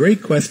fascinating.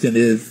 Great question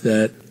is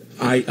that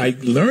I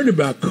learned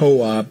about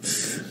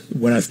co-ops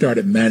when I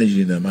started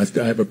managing them. I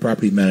have a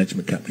property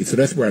management company, so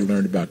that's where I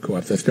learned about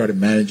co-ops. I started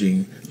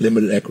managing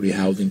limited equity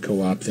housing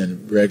co-ops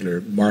and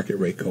regular market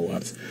rate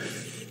co-ops.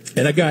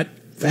 And I got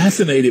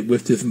fascinated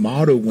with this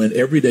model when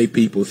everyday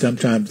people,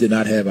 sometimes did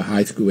not have a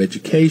high school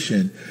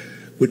education,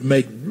 would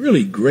make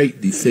really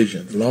great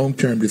decisions,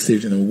 long-term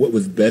decisions on what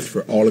was best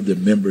for all of the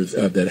members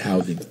of that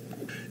housing.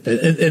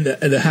 And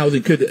the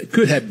housing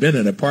could have been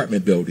an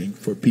apartment building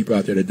for people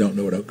out there that don't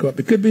know what a co-op.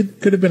 It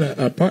could have been an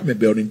apartment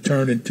building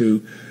turned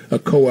into a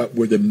co-op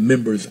where the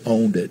members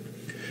owned it.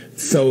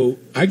 So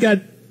I got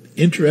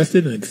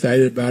interested and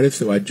excited about it.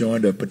 So I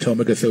joined the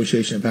Potomac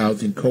Association of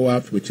Housing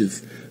Co-ops, which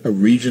is a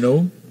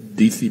regional,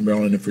 D.C.,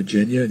 Maryland, and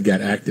Virginia, and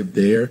got active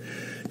there.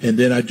 And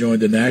then I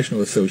joined the National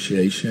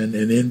Association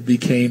and then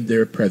became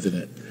their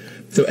president.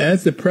 So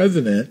as the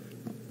president,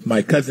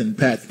 my cousin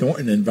Pat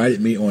Thornton invited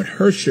me on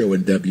her show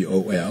in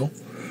WOL.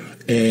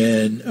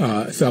 And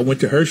so I went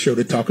to her show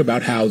to talk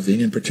about housing,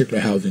 in particular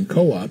housing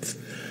co-ops.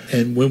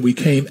 And when we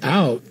came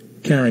out,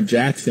 Karen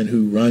Jackson,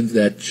 who runs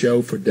that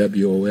show for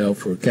WOL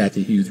for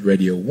Kathy Hughes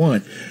Radio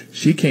 1,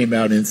 she came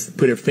out and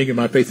put her finger in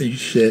my face and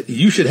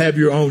you should have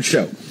your own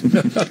show.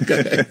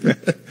 Okay.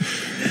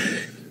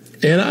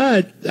 And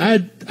I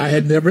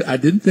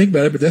didn't think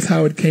about it, but that's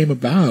how it came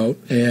about.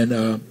 And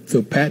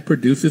so Pat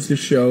produces the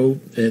show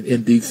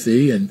in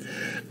D.C., and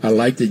I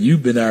like that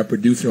you've been our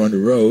producer on the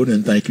road,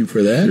 and thank you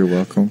for that. You're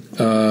welcome.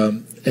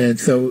 And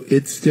so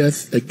it's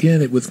just,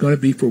 again, it was going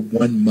to be for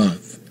 1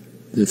 month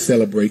to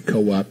celebrate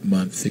Co-op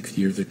Month 6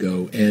 years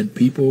ago, and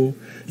people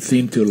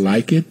seem to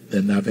like it,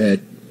 and I've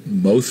had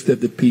most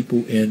of the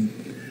people in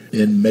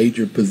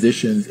major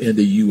positions in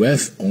the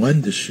U.S.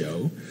 on the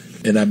show.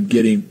 And I'm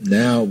getting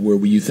now where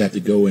we used to have to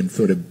go and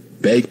sort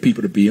of beg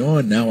people to be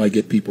on. Now I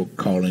get people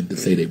calling to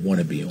say they want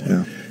to be on.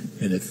 Yeah.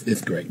 And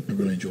it's great. I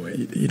really enjoy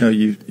it. You know,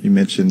 you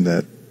mentioned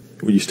that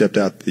when you stepped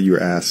out, you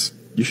were asked,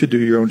 you should do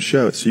your own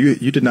show. So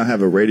you did not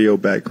have a radio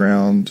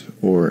background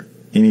or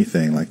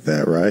anything like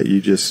that, right?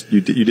 You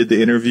did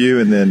the interview,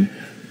 and then,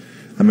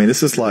 I mean,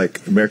 this is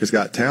like America's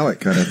Got Talent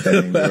kind of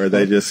thing where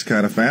they just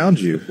kind of found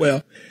you.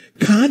 Well,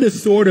 kind of,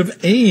 sort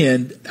of,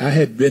 and I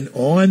had been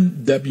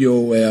on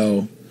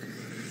WOL,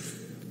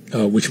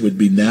 which would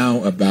be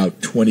now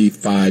about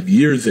 25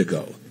 years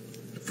ago,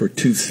 for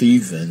 2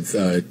 seasons,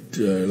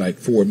 like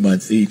 4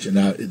 months each, and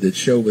the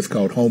show was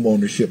called Home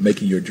Ownership: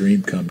 Making Your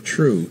Dream Come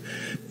True.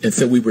 And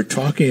so we were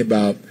talking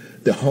about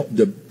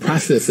the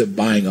process of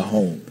buying a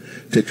home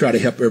to try to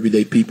help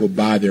everyday people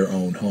buy their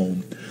own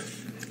home.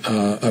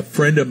 A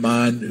friend of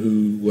mine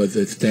who was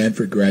a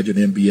Stanford graduate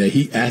MBA,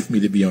 he asked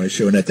me to be on a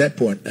show, and at that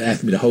point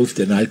asked me to host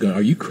it, and I was going,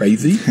 "Are you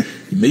crazy?"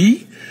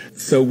 Me?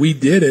 So we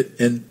did it,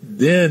 and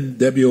then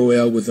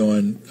WOL was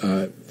on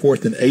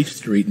 4th and 8th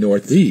Street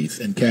Northeast,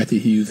 and Kathy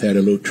Hughes had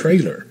a little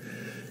trailer.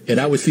 And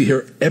I would see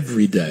her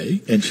every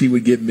day, and she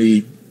would give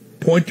me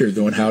pointers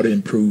on how to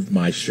improve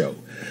my show.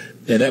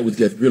 And that was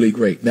just really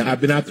great. Now,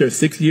 I've been out there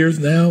 6 years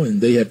now,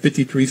 and they have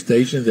 53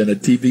 stations and a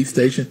TV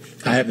station.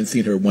 I haven't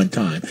seen her one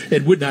time,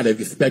 and would not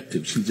have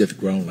expected to. She's just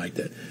grown like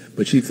that.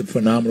 But she's a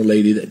phenomenal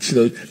lady.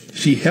 So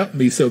she helped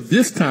me. So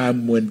this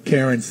time when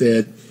Karen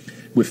said,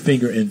 with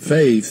Finger and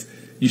Face,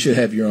 you should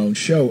have your own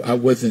show, I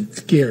wasn't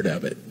scared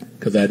of it,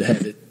 because I'd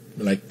had it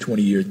like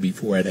 20 years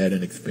before. I'd had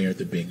an experience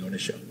of being on a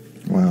show.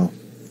 Wow.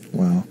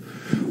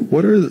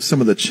 What are some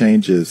of the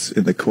changes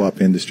in the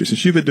co-op industry?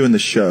 Since you've been doing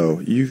the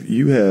show,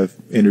 you have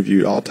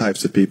interviewed all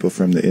types of people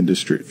from the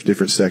industry,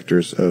 different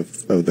sectors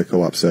of the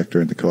co-op sector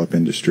and the co-op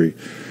industry.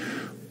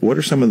 What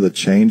are some of the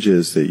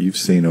changes that you've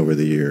seen over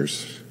the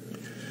years?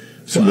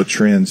 Some of the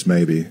trends,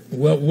 maybe.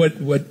 Well,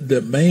 what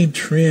the main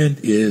trend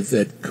is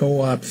that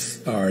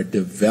co-ops are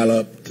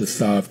developed to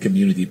solve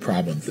community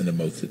problems in the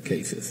most of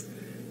cases.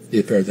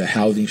 If there's a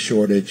housing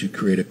shortage, you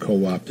create a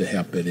co-op to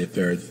help it. If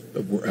there's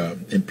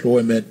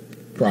employment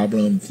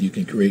problems, you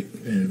can create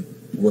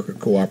worker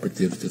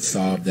cooperatives to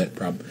solve that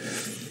problem.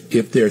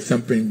 If there's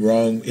something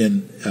wrong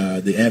in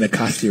the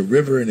Anacostia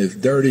River and it's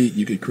dirty,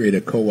 you could create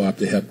a co-op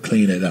to help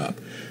clean it up.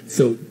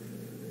 So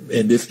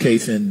in this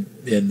case,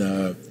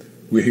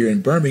 we're here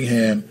in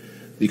Birmingham,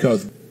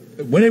 because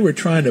when they were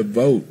trying to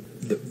vote,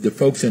 the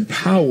folks in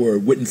power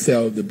wouldn't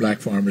sell the black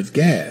farmers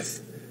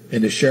gas.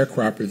 And the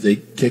sharecroppers, they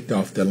kicked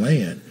off the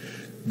land,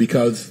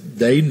 because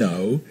they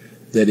know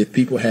that if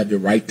people have the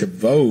right to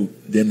vote,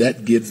 then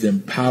that gives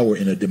them power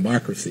in a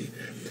democracy.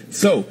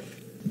 So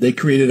they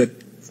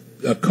created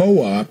a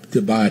co-op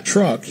to buy a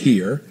truck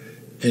here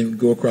and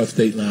go across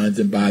state lines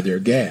and buy their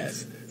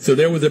gas. So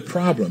there was a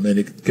problem, and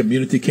the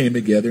community came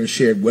together and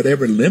shared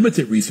whatever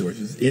limited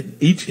resources.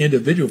 Each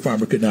individual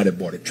farmer could not have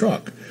bought a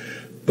truck,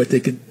 but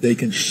they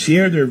can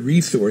share their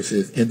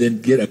resources and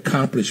then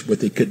accomplish what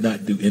they could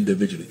not do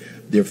individually.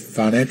 Their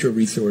financial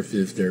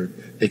resources, their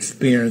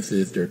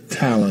experiences, their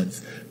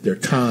talents, their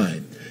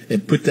time,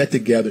 and put that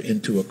together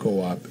into a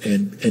co-op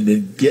and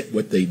then get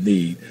what they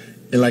need.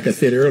 And like I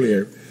said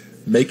earlier,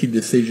 making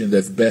decisions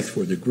that's best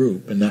for the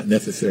group and not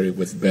necessarily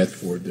what's best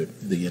for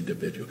the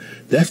individual.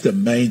 That's the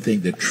main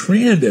thing, the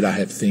trend that I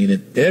have seen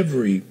in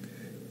every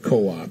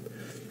co-op.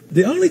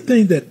 The only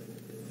thing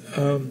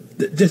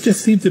that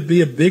just seems to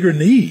be a bigger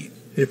need,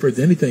 if there's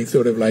anything,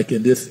 sort of like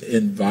in this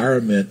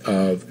environment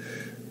of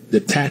the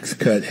tax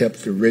cut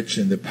helps the rich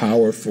and the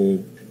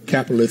powerful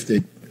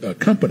capitalistic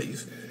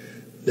companies,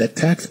 that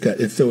tax cut.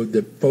 And so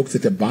the folks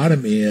at the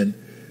bottom end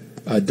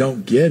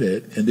don't get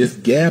it. And this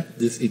gap,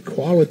 this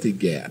equality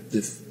gap,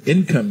 this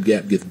income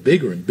gap gets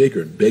bigger and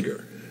bigger and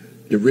bigger.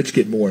 The rich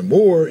get more and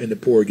more, and the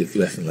poor gets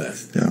less and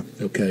less. Yeah.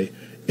 Okay?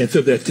 And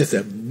so there's just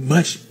a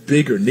much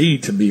bigger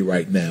need to me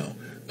right now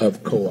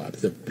of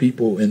co-ops, of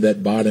people in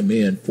that bottom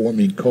end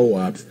forming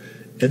co-ops,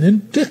 and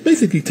then just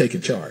basically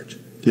taking charge.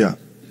 Yeah.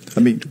 I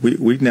mean,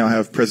 we now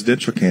have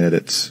presidential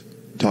candidates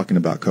talking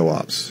about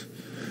co-ops,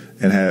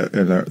 and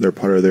they're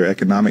part of their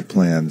economic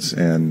plans,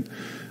 and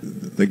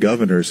the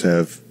governors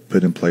have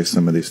put in place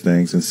some of these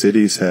things, and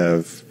cities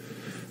have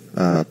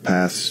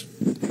passed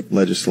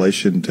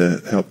legislation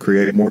to help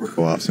create more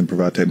co-ops and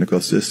provide technical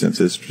assistance.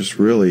 It's just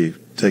really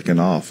taken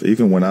off.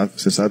 Even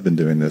since I've been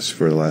doing this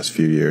for the last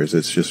few years,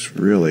 it's just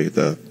really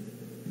a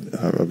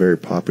very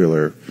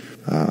popular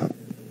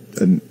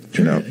trend.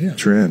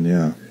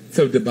 Yeah.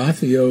 So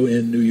DeBasio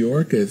in New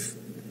York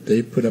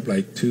they put up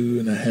like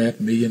 $2.5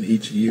 million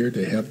each year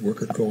to help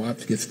worker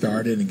co-ops get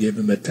started and give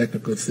them the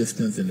technical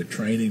assistance and the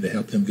training to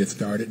help them get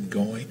started and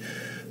going.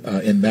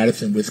 In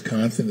Madison,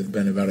 Wisconsin, it's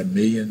been about $1.5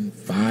 million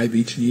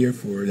each year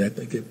for that.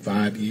 I think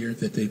 5 years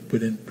that they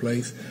put in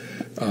place.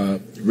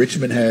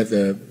 Richmond has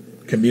a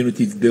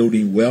Communities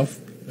Building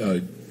Wealth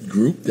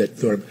group that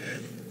sort of,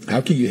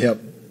 how can you help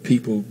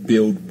people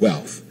build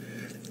wealth?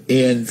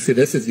 And so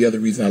this is the other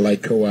reason I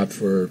like co-ops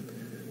for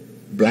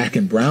black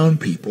and brown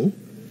people,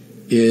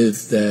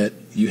 is that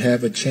you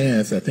have a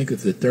chance. I think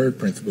it's the third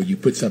principle. You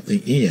put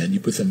something in, you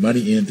put some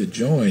money in to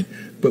join,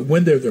 but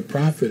when there's a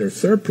profit or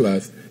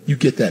surplus, you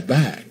get that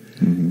back.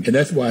 Mm-hmm. And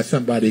that's why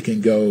somebody can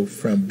go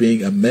from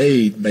being a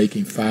maid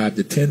making $5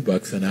 to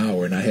 $10 an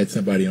hour. And I had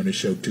somebody on the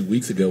show 2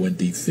 weeks ago in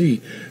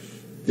D.C.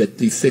 that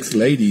these 6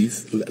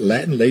 ladies,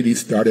 Latin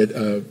ladies, started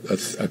a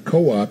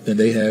co-op, and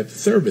they have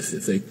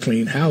services. They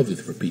clean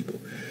houses for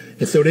people.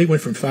 And so they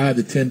went from $5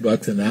 to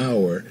 $10 an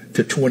hour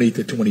to $20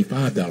 to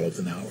 $25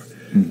 an hour.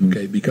 Mm-hmm.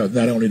 Okay, because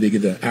not only they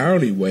get an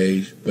hourly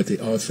wage, but they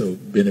also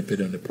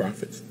benefit on the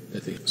profits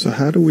that they. So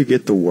how do we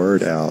get the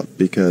word out?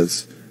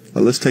 Because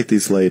let's take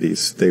these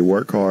ladies. They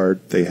work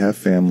hard. They have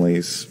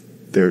families.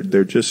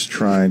 They're just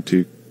trying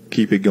to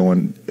keep it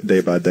going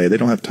day by day. They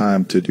don't have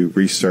time to do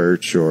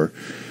research or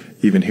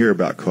even hear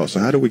about costs. So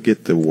how do we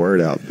get the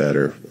word out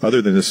better,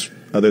 other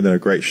than a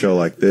great show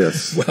like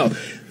this? Well,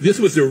 this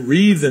was the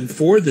reason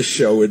for the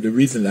show, and the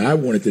reason I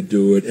wanted to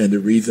do it, and the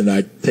reason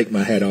I take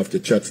my hat off to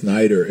Chuck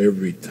Snyder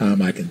every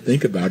time I can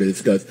think about it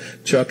is because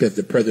Chuck, as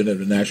the president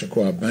of the National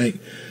Co-op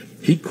Bank,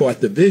 he caught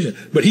the vision.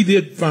 But he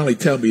did finally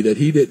tell me that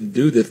he didn't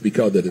do this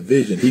because of the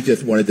vision. He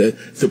just wanted to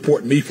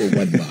support me for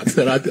 1 month.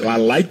 And I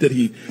like that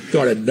he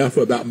thought enough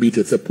about me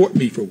to support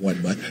me for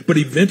 1 month. But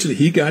eventually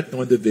he got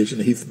on the vision.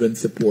 He's been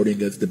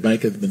supporting us. The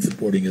bank has been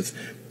supporting us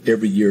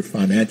every year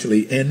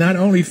financially. And not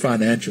only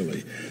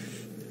financially,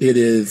 it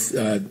is,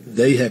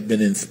 they have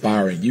been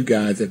inspiring. You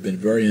guys have been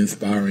very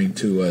inspiring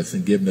to us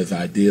and giving us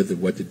ideas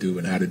of what to do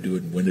and how to do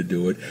it and when to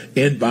do it,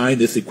 and buying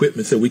this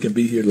equipment so we can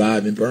be here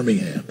live in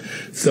Birmingham.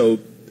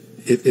 So,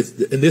 and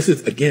this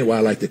is, again, why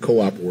I like the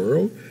co-op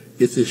world.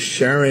 It's this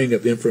sharing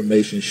of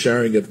information,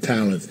 sharing of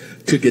talents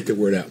to get the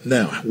word out.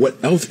 Now,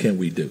 what else can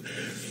we do?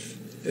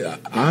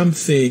 I'm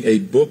seeing a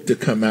book to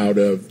come out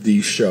of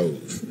these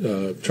shows,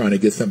 trying to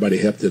get somebody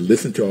to help to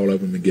listen to all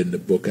of them and getting the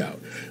book out.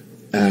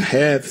 I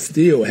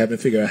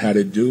haven't figured out how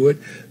to do it,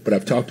 but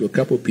I've talked to a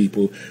couple of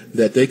people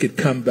that they could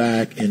come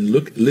back and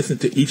listen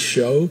to each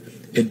show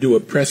and do a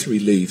press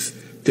release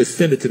to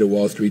send it to the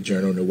Wall Street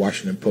Journal and the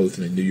Washington Post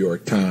and the New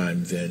York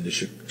Times and the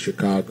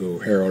Chicago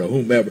Herald or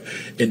whomever,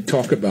 and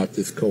talk about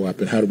this co-op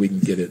and how we can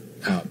get it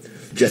out.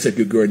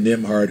 Jessica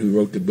Gordon-Nimhard, who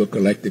wrote the book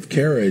Collective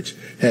Carriage,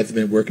 has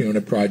been working on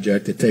a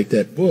project to take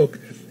that book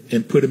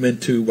and put them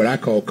into what I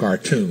call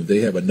cartoons. They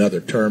have another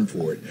term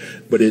for it,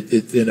 but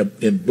it's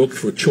in books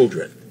for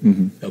children.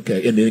 Mm-hmm.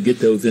 Okay, and then get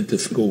those into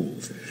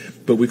schools.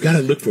 But we've got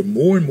to look for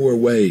more and more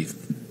ways,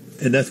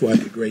 and that's why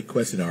it's a great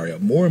question, Ariel.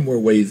 More and more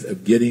ways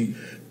of getting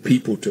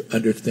people to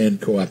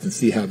understand co-ops and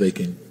see how they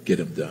can get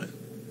them done.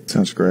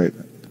 Sounds great.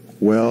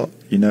 Well,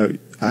 I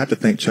have to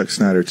thank Chuck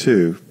Snyder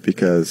too,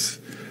 because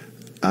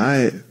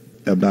I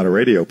am not a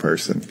radio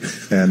person,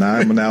 and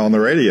I'm now on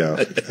the radio.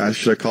 I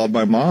should have called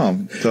my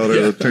mom, told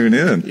her to tune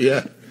in.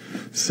 Yeah.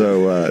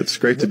 So it's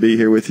great to be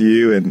here with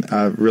you, and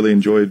I really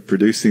enjoyed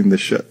producing the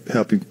show,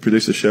 helping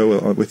produce the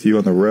show with you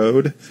on the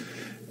road.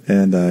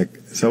 And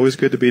it's always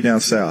good to be down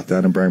south,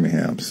 down in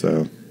Birmingham.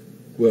 So,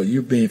 well,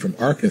 you being from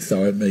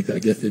Arkansas, I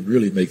guess it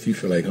really makes you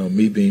feel like home.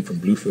 Me being from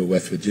Bluefield,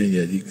 West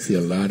Virginia, you can see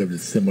a lot of the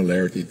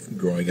similarities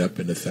growing up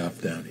in the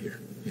South down here.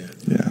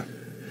 Yeah.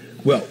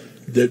 Well,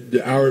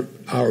 our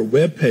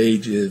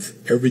webpage is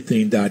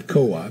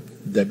everything.coop,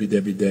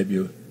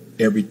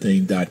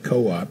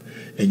 www.everything.coop,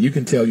 and you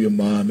can tell your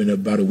mom in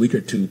about a week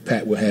or two,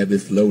 Pat will have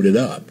this loaded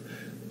up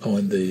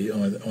on the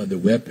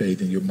webpage,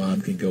 and your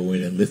mom can go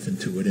in and listen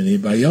to it. And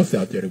anybody else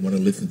out there that want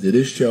to listen to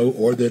this show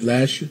or the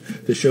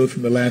shows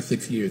from the last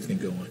 6 years can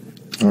go on.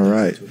 All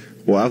right.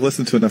 Well, I've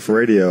listened to enough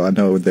radio. I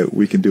know that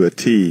we can do a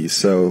tease.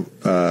 So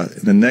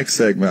in the next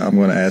segment, I'm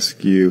going to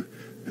ask you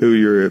who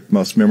your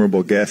most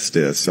memorable guest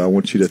is. So I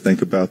want you to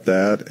think about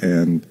that,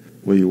 and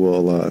we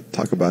will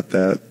talk about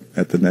that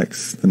at the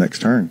next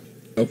turn.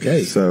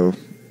 Okay. So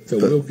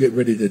we'll get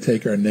ready to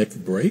take our next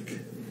break.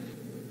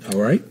 All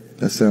right?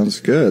 That sounds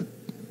good.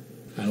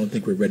 I don't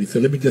think we're ready. So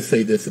let me just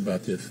say this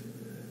about this.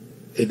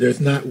 There's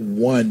not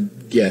one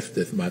guest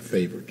that's my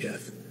favorite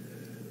guest.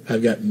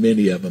 I've got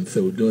many of them.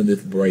 So during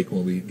this break,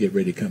 when we get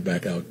ready to come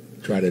back, I'll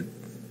try to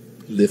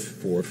list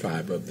 4 or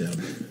 5 of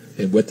them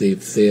and what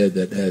they've said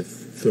that has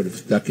sort of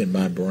stuck in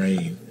my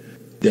brain.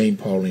 Dame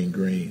Pauline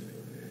Green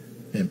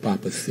and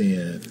Papa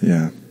Sin.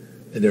 Yeah.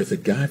 And there's a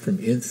guy from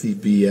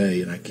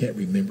NCBA, and I can't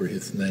remember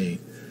his name.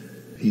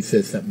 He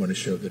said something on the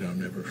show that I'll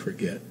never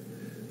forget.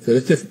 So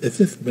it's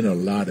just been a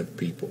lot of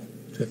people.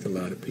 Just a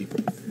lot of people.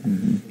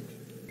 Mm-hmm.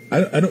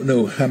 I don't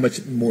know how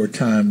much more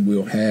time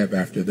we'll have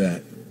after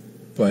that,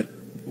 but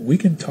we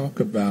can talk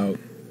about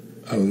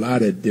a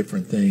lot of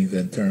different things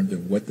in terms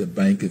of what the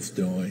bank is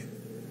doing.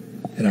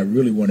 And I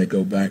really want to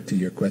go back to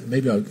your question.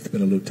 Maybe I'll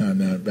spend a little time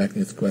now back in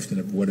this question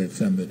of what are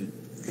some of the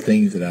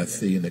things that I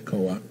see in the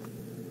co-op.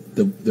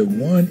 The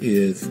one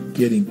is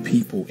getting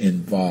people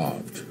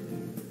involved,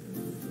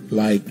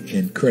 like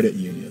in credit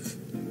unions.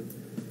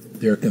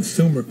 There are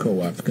consumer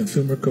co-ops.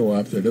 Consumer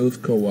co-ops are those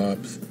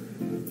co-ops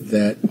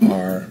that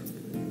are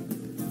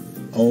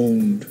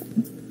owned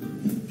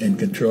and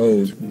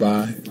controlled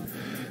by...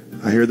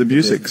 I hear the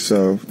music,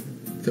 so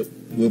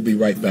we'll be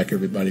right back,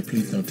 everybody.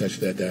 Please don't touch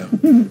that dial.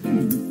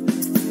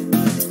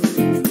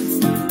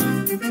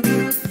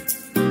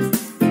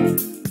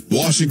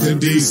 Washington,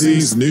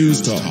 D.C.'s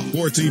News Talk,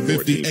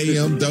 1450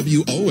 AM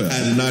WOF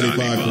and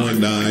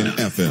 95.9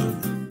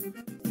 FM.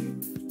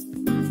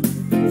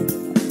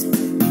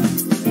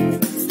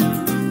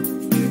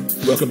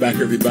 Welcome back,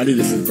 everybody.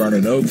 This is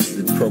Vernon Oakes.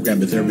 The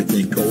program is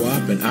Everything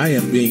Co-op, and I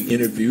am being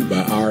interviewed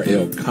by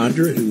RL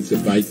Condra, who's the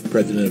Vice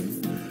President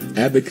of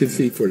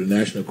Advocacy for the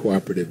National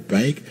Cooperative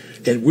Bank.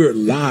 And we're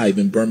live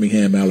in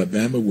Birmingham,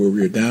 Alabama, where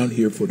we're down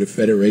here for the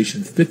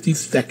Federation's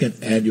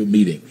 52nd annual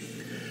meeting.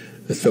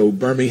 So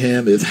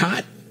Birmingham is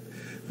hot.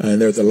 And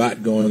there's a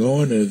lot going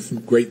on. There's some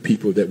great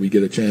people that we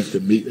get a chance to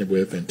meet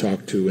with and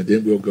talk to, and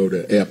then we'll go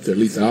to EPS, or at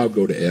least I'll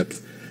go to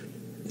EPS.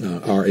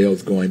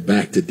 RL's going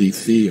back to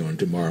D.C. on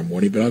tomorrow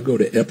morning, but I'll go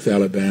to EPS,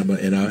 Alabama,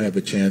 and I'll have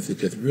a chance to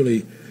just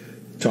really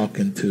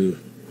talking to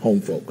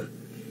home folk.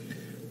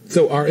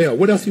 So, RL,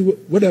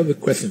 what other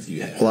questions do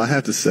you have? Well, I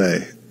have to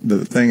say,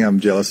 the thing I'm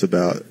jealous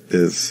about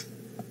is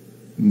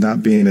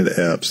not being at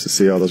EPS to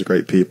see all those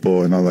great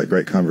people and all that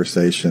great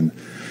conversation.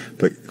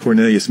 But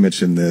Cornelius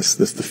mentioned this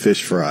the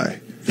fish fry.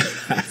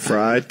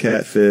 Fried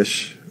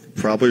catfish,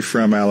 probably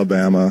from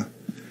Alabama,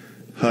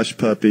 hush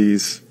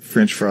puppies,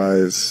 French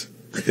fries.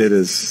 It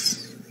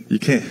is, you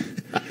can't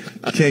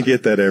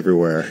get that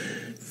everywhere.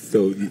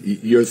 So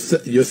your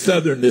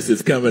southernness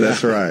is coming out.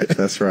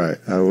 That's right.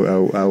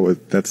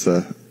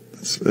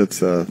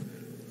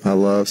 I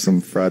love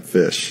some fried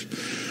fish.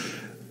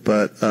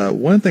 But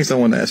one of the things I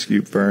want to ask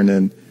you,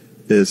 Vernon,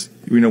 is,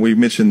 we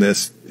mentioned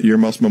this, your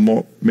most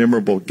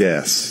memorable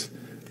guests.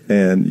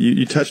 And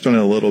you touched on it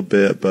a little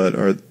bit, but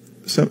are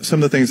some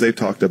of the things they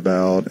talked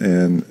about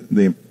and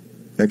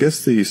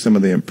some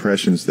of the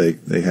impressions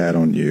they had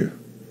on you?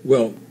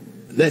 Well,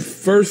 that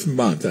first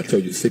month, I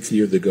told you 6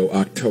 years ago,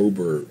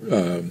 October,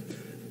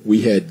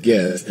 we had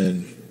guests,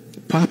 and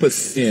Papa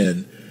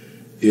Sin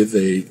is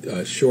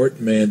a short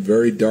man,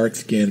 very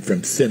dark-skinned,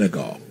 from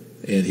Senegal,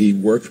 and he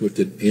worked with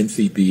the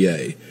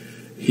NCBA.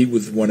 He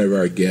was one of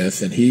our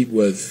guests, and he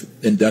was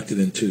inducted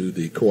into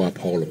the Co-op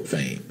Hall of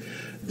Fame.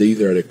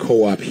 These are the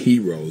co-op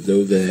heroes,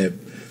 those that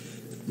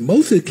have,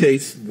 most of the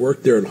case,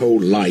 worked their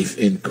whole life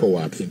in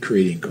co-ops and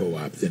creating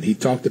co-ops. And he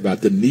talked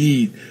about the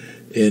need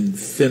in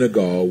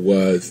Senegal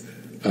was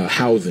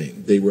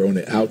housing. They were on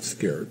the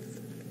outskirts.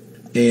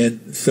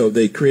 And so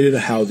they created a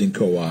housing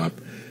co-op.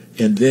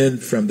 And then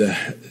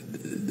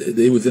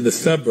they was in the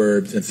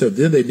suburbs. And so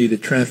then they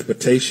needed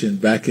transportation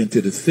back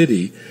into the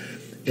city.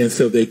 And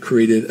so they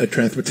created a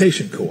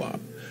transportation co-op.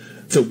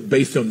 So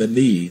based on the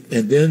need.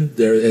 And then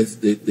as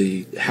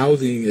the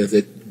housing, as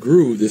it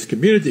grew, this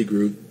community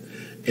grew,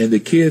 and the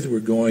kids were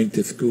going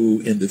to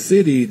school in the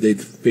city, they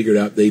figured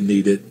out they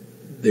needed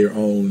their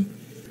own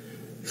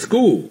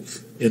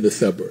schools in the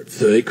suburbs.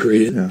 So they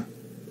created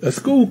a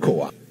school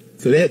co-op.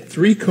 So they had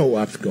 3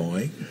 co-ops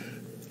going.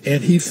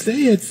 And he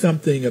said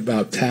something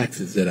about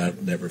taxes that I'll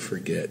never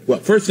forget. Well,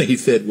 first thing he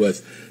said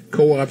was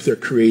co-ops are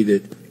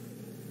created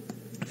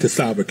to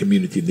solve a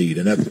community need,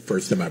 and that's the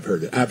first time I've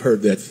heard it. I've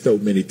heard that so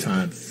many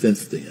times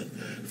since then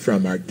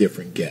from our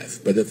different guests,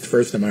 but that's the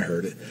first time I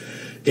heard it.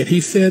 And he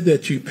said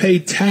that you pay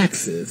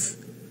taxes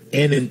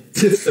in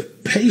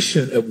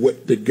anticipation of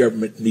what the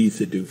government needs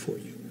to do for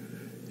you.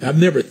 I've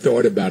never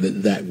thought about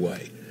it that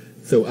way.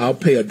 So I'll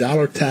pay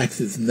 $1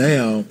 taxes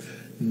now,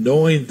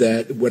 knowing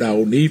that what I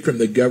will need from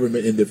the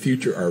government in the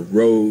future are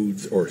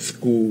roads or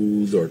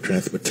schools or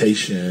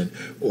transportation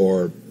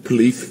or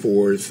police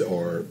force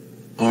or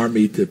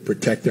army to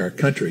protect our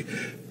country.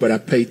 But I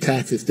pay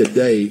taxes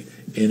today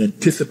in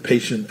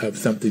anticipation of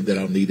something that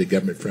I'll need the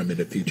government from in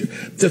the future.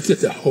 That's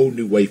just a whole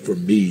new way for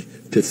me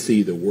to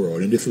see the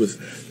world. And this was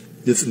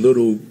this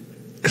little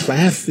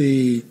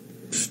classy,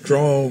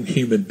 strong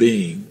human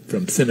being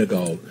from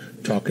Senegal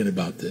talking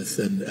about this.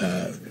 And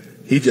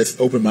he just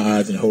opened my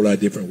eyes in a whole lot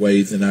of different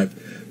ways. And I've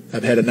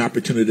had an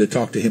opportunity to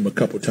talk to him a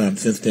couple times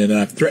since then, and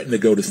I've threatened to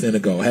go to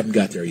Senegal. I haven't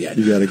got there yet.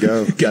 You got to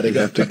go. You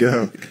have to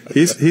go.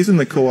 He's in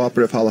the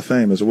Cooperative Hall of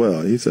Fame as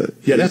well.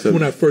 That's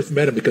when I first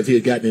met him, because he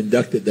had gotten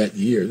inducted that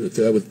year.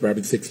 So that was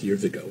probably 6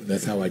 years ago. And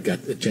that's how I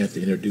got the chance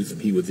to introduce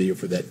him. He was here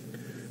for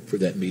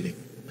that meeting.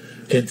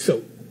 And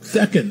so,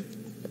 second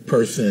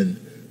person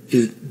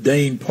is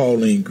Dame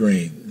Pauline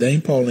Green.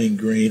 Dame Pauline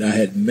Green I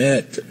had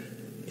met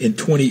in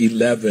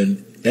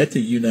 2011 at the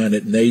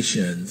United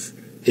Nations.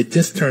 It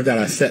just turned out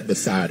I sat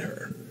beside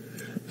her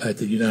at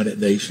the United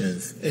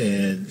Nations,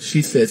 and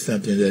she said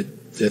something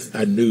that just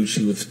I knew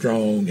she was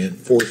strong and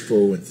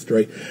forceful and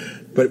straight.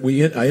 But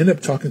I ended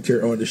up talking to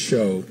her on the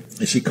show,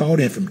 and she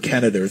called in from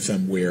Canada or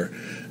somewhere,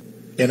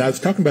 and I was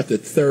talking about the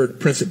third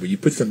principle. You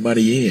put some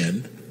money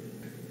in,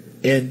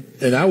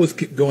 and I was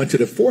going to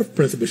the fourth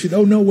principle. She said,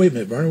 "Oh, no, wait a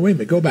minute, Vernon, wait a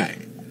minute, go back.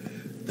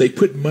 They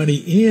put money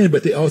in,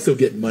 but they also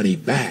get money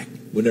back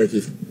when there's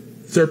this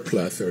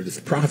surplus or this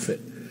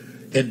profit."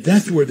 And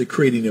that's where the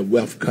creating of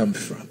wealth comes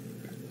from.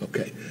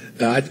 Okay.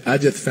 I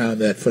just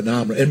found that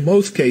phenomenal. In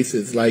most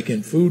cases, like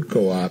in food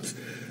co-ops,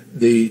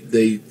 the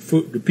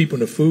people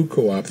in the food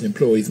co-ops,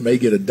 employees, may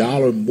get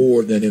 $1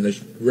 more than in a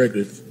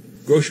regular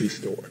grocery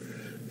store,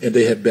 and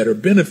they have better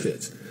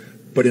benefits.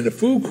 But in a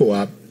food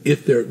co-op,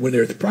 when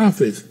there's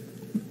profits,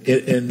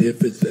 and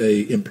if it's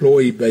a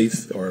employee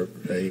base or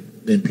a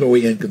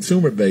employee and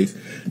consumer base,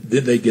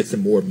 then they get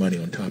some more money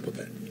on top of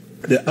it.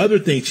 The other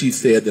thing she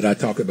said that I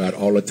talk about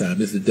all the time,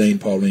 this is Dame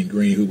Pauline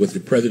Green, who was the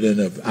president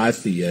of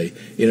ICA,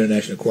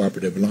 International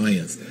Cooperative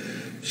Alliance.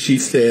 She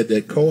said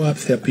that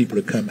co-ops help people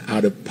to come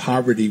out of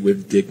poverty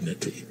with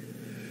dignity.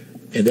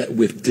 And that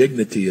with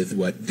dignity is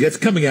what, just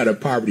coming out of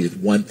poverty is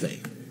one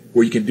thing,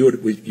 where you can do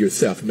it with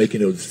yourself,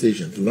 making those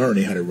decisions,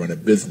 learning how to run a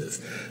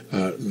business.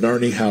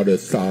 learning how to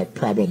solve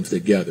problems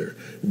together.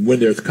 When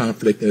there's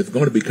conflict, there's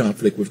going to be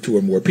conflict with two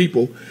or more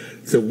people.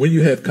 So when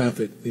you have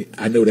conflict,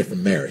 I know that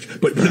from marriage,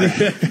 but when you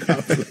have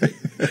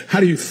conflict, how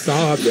do you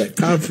solve that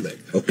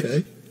conflict?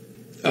 Okay.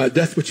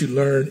 That's what you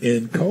learn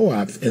in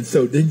co-ops. And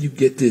so then you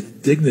get this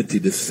dignity,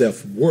 this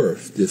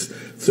self-worth, this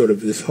sort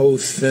of this whole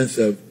sense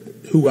of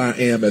who I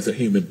am as a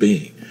human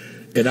being.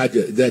 And I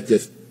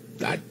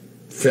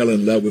fell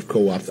in love with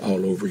co-ops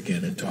all over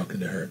again and talking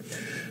to her.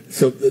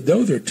 So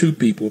those are two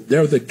people.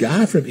 There was a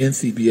guy from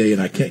NCBA,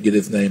 and I can't get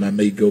his name. I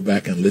may go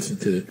back and listen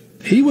to it.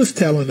 He was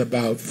telling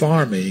about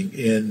farming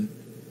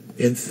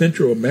in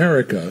Central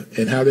America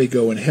and how they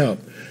go and help.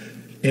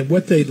 And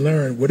what they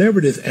learned,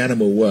 whatever this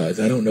animal was,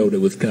 I don't know that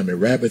was coming,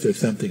 rabbits or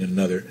something or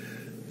another,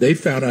 they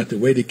found out the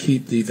way to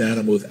keep these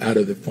animals out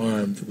of the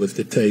farms was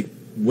to take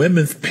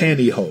women's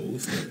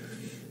pantyhose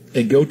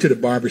and go to the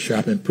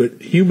barbershop and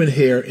put human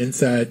hair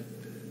inside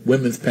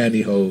women's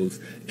pantyhose,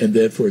 and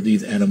therefore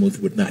these animals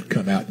would not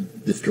come out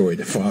and destroy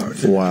the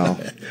farms. Wow.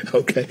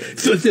 Okay.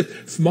 So it's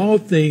just small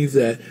things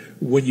that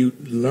when you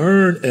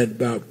learn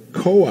about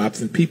co-ops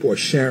and people are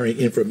sharing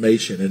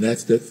information, and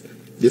that's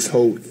this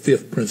whole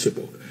fifth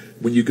principle.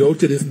 When you go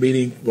to this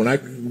meeting,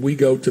 we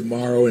go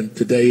tomorrow and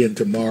today and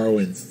tomorrow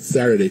and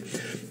Saturday,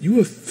 you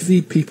will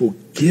see people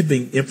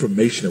giving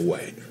information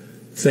away.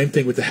 Same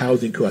thing with the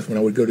housing co-ops when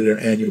I would go to their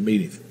annual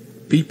meetings.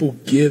 People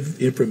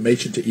give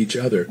information to each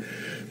other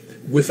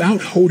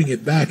without holding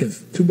it back. And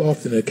too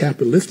often in a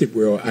capitalistic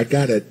world, I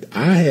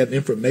have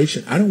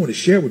information I don't want to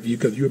share with you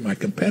because you're my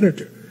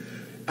competitor.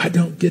 I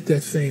don't get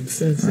that same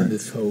sense in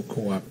this whole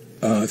co-op.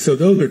 So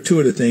those are two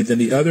of the things. And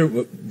the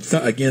other,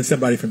 again,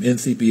 somebody from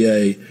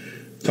NCBA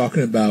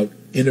talking about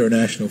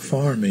international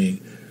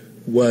farming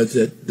was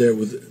that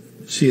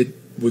she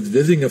was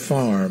visiting a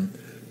farm,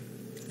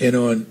 and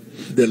on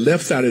the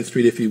left side of the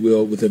street, if you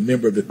will, was a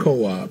member of the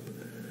co-op,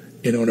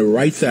 and on the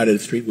right side of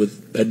the street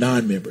was a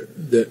non-member.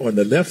 On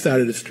the left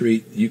side of the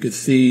street, you could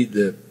see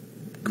the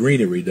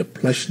greenery, the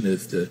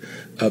plushness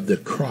of the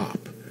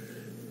crop,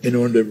 and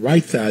on the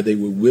right side, they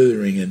were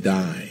withering and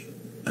dying.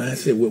 And I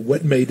said, well,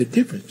 what made the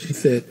difference? She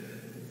said,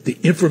 the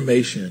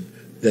information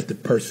that the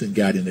person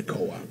got in the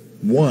co-op.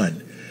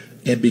 One,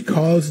 and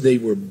because they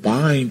were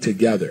buying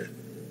together,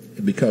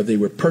 and because they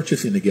were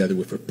purchasing together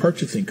with a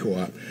purchasing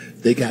co-op,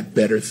 they got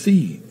better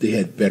seed. They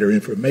had better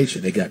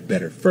information. They got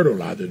better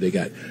fertilizer. They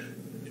got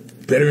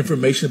better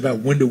information about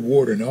when to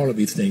water and all of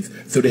these things.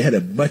 So they had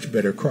a much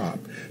better crop.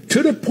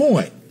 To the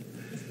point,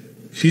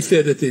 she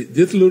said that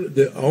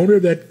the owner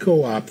of that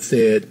co-op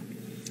said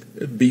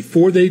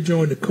before they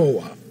joined the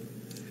co-op,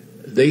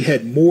 they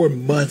had more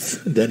months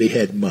than they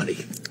had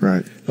money.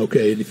 Right.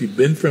 Okay, and if you've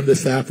been from the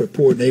South or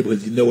poor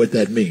neighborhoods, you know what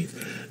that means.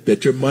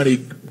 That your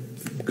money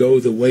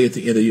goes away at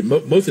the end of the year.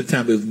 Most of the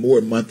time, it was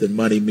more month than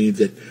money means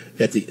that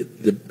at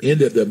the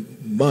end of the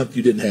month,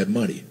 you didn't have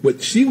money.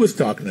 What she was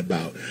talking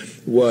about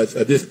was,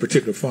 this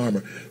particular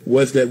farmer,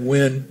 was that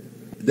when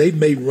they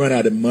may run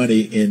out of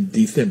money in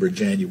December,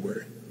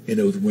 January, in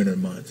those winter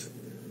months,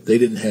 they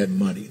didn't have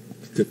money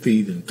to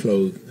feed and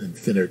clothe and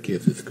send their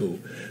kids to school.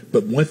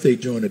 But once they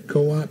joined a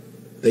co-op,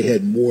 they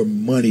had more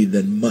money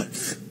than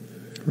months.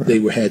 Right. They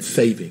had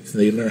savings.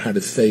 They learned how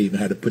to save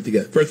and how to put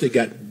together. First, they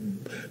got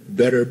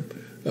better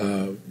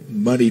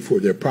money for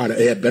their product.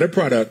 They had better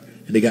product,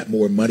 and they got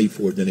more money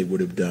for it than they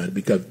would have done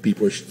because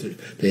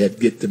they had to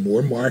get to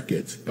more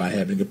markets by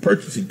having a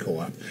purchasing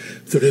co-op.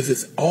 So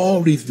there's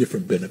all these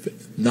different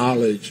benefits: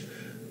 knowledge,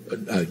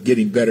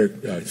 getting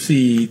better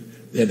seed,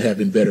 and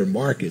having better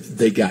markets.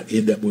 They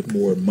end up with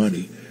more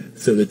money,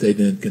 so that they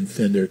then can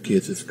send their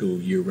kids to school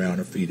year round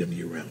or feed them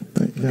year round.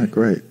 Yeah,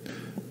 great.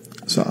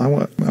 So I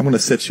want to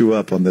set you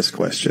up on this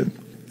question,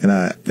 and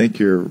I think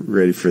you're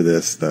ready for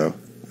this, though.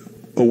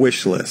 A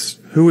wish list.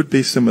 Who would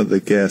be some of the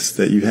guests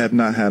that you have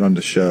not had on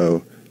the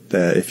show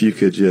that if you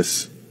could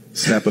just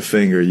snap a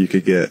finger, you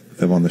could get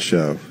them on the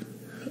show?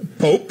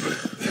 Pope.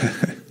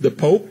 The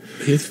Pope,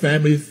 his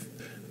family,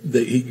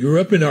 he grew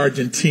up in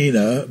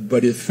Argentina,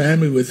 but his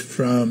family was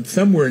from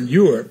somewhere in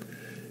Europe,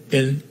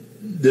 and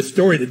the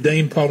story that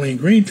Dame Pauline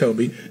Green told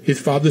me, his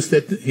father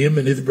set him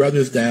and his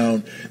brothers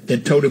down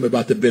and told him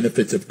about the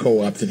benefits of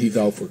co-ops, and he's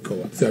all for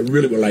co-ops. So I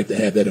really would like to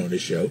have that on the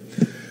show.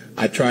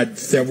 I tried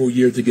several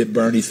years to get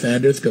Bernie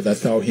Sanders because I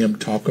saw him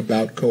talk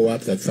about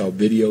co-ops. I saw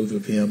videos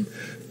of him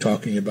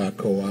talking about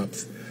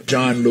co-ops.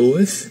 John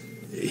Lewis,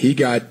 he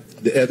got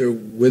the Estelle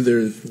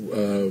Withers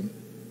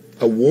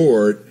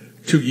Award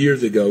 2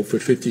 years ago for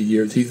 50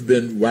 years. He's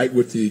been right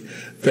with the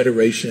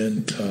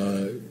Federation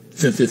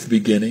since its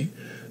beginning.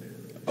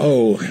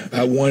 Oh,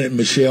 I wanted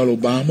Michelle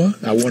Obama.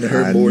 I wanted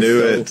her more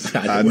so.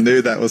 I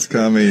knew that was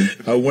coming.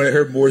 I wanted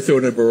her more so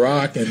than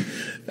Barack.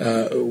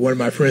 And one of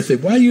my friends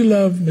said, "Why do you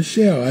love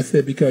Michelle?" I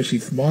said, "Because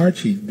she's smart,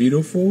 she's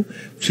beautiful,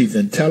 she's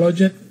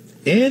intelligent,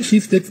 and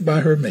she sticks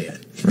by her man."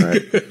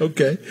 Right.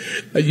 Okay.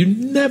 You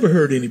never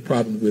heard any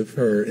problems with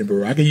her and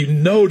Barack, and you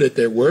know that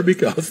there were,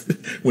 because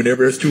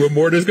whenever there's two or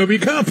more, there's going to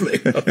be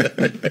conflict.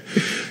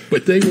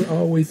 But they were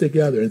always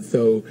together, and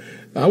so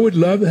I would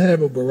love to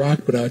have a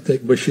Barack, but I'd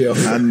take Michelle.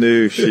 I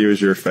knew she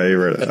was your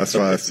favorite. That's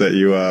why I set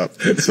you up.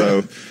 So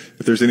if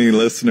there's any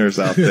listeners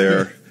out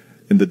there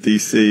in the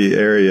D.C.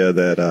 area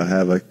that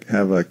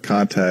have a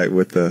contact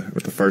with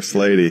the First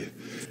Lady,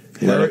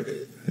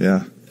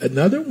 yeah.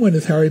 Another one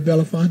is Harry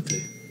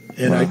Belafonte.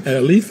 And Wow.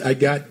 at least I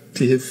got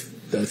to his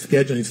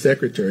scheduling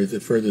secretaries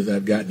as further as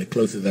I've gotten, the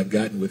closest I've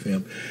gotten with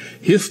him.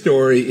 His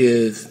story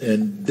is,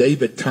 and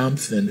David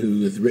Thompson,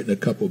 who has written a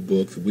couple of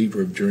books,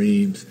 Weaver of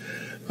Dreams,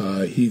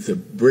 he's a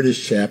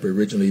British chap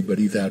originally, but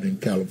he's out in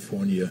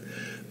California.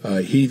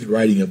 He's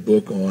writing a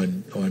book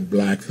on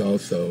blacks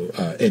also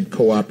in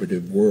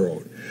cooperative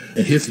world.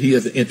 And he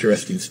has an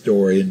interesting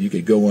story, and you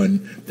could go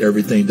on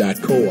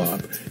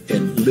everything.coop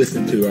and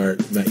listen to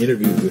my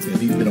interviews with him.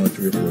 He's been on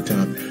 3 or 4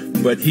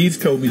 times. But he's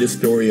told me the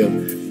story of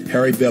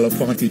Harry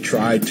Belafonte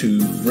tried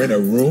to rent a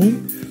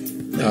room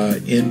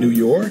in New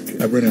York,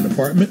 rent an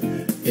apartment,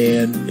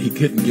 and he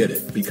couldn't get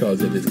it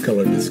because of his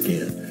color of his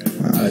skin.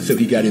 Wow. So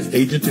he got his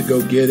agent to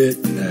go get it.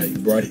 He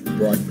brought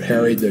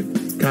Harry the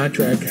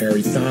contract.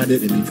 Harry signed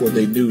it, and before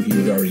they knew, he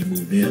was already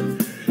moved in.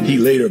 He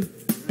later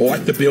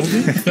bought the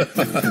building.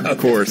 Of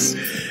course.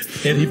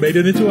 And he made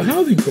it into a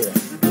housing co-op.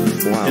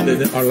 Wow. And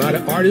then a lot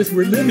of artists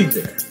were living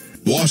there.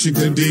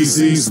 Washington,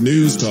 D.C.'s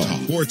News Talk,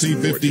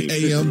 1450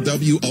 AM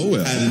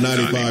WOS and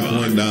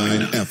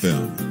 95.9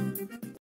 FM.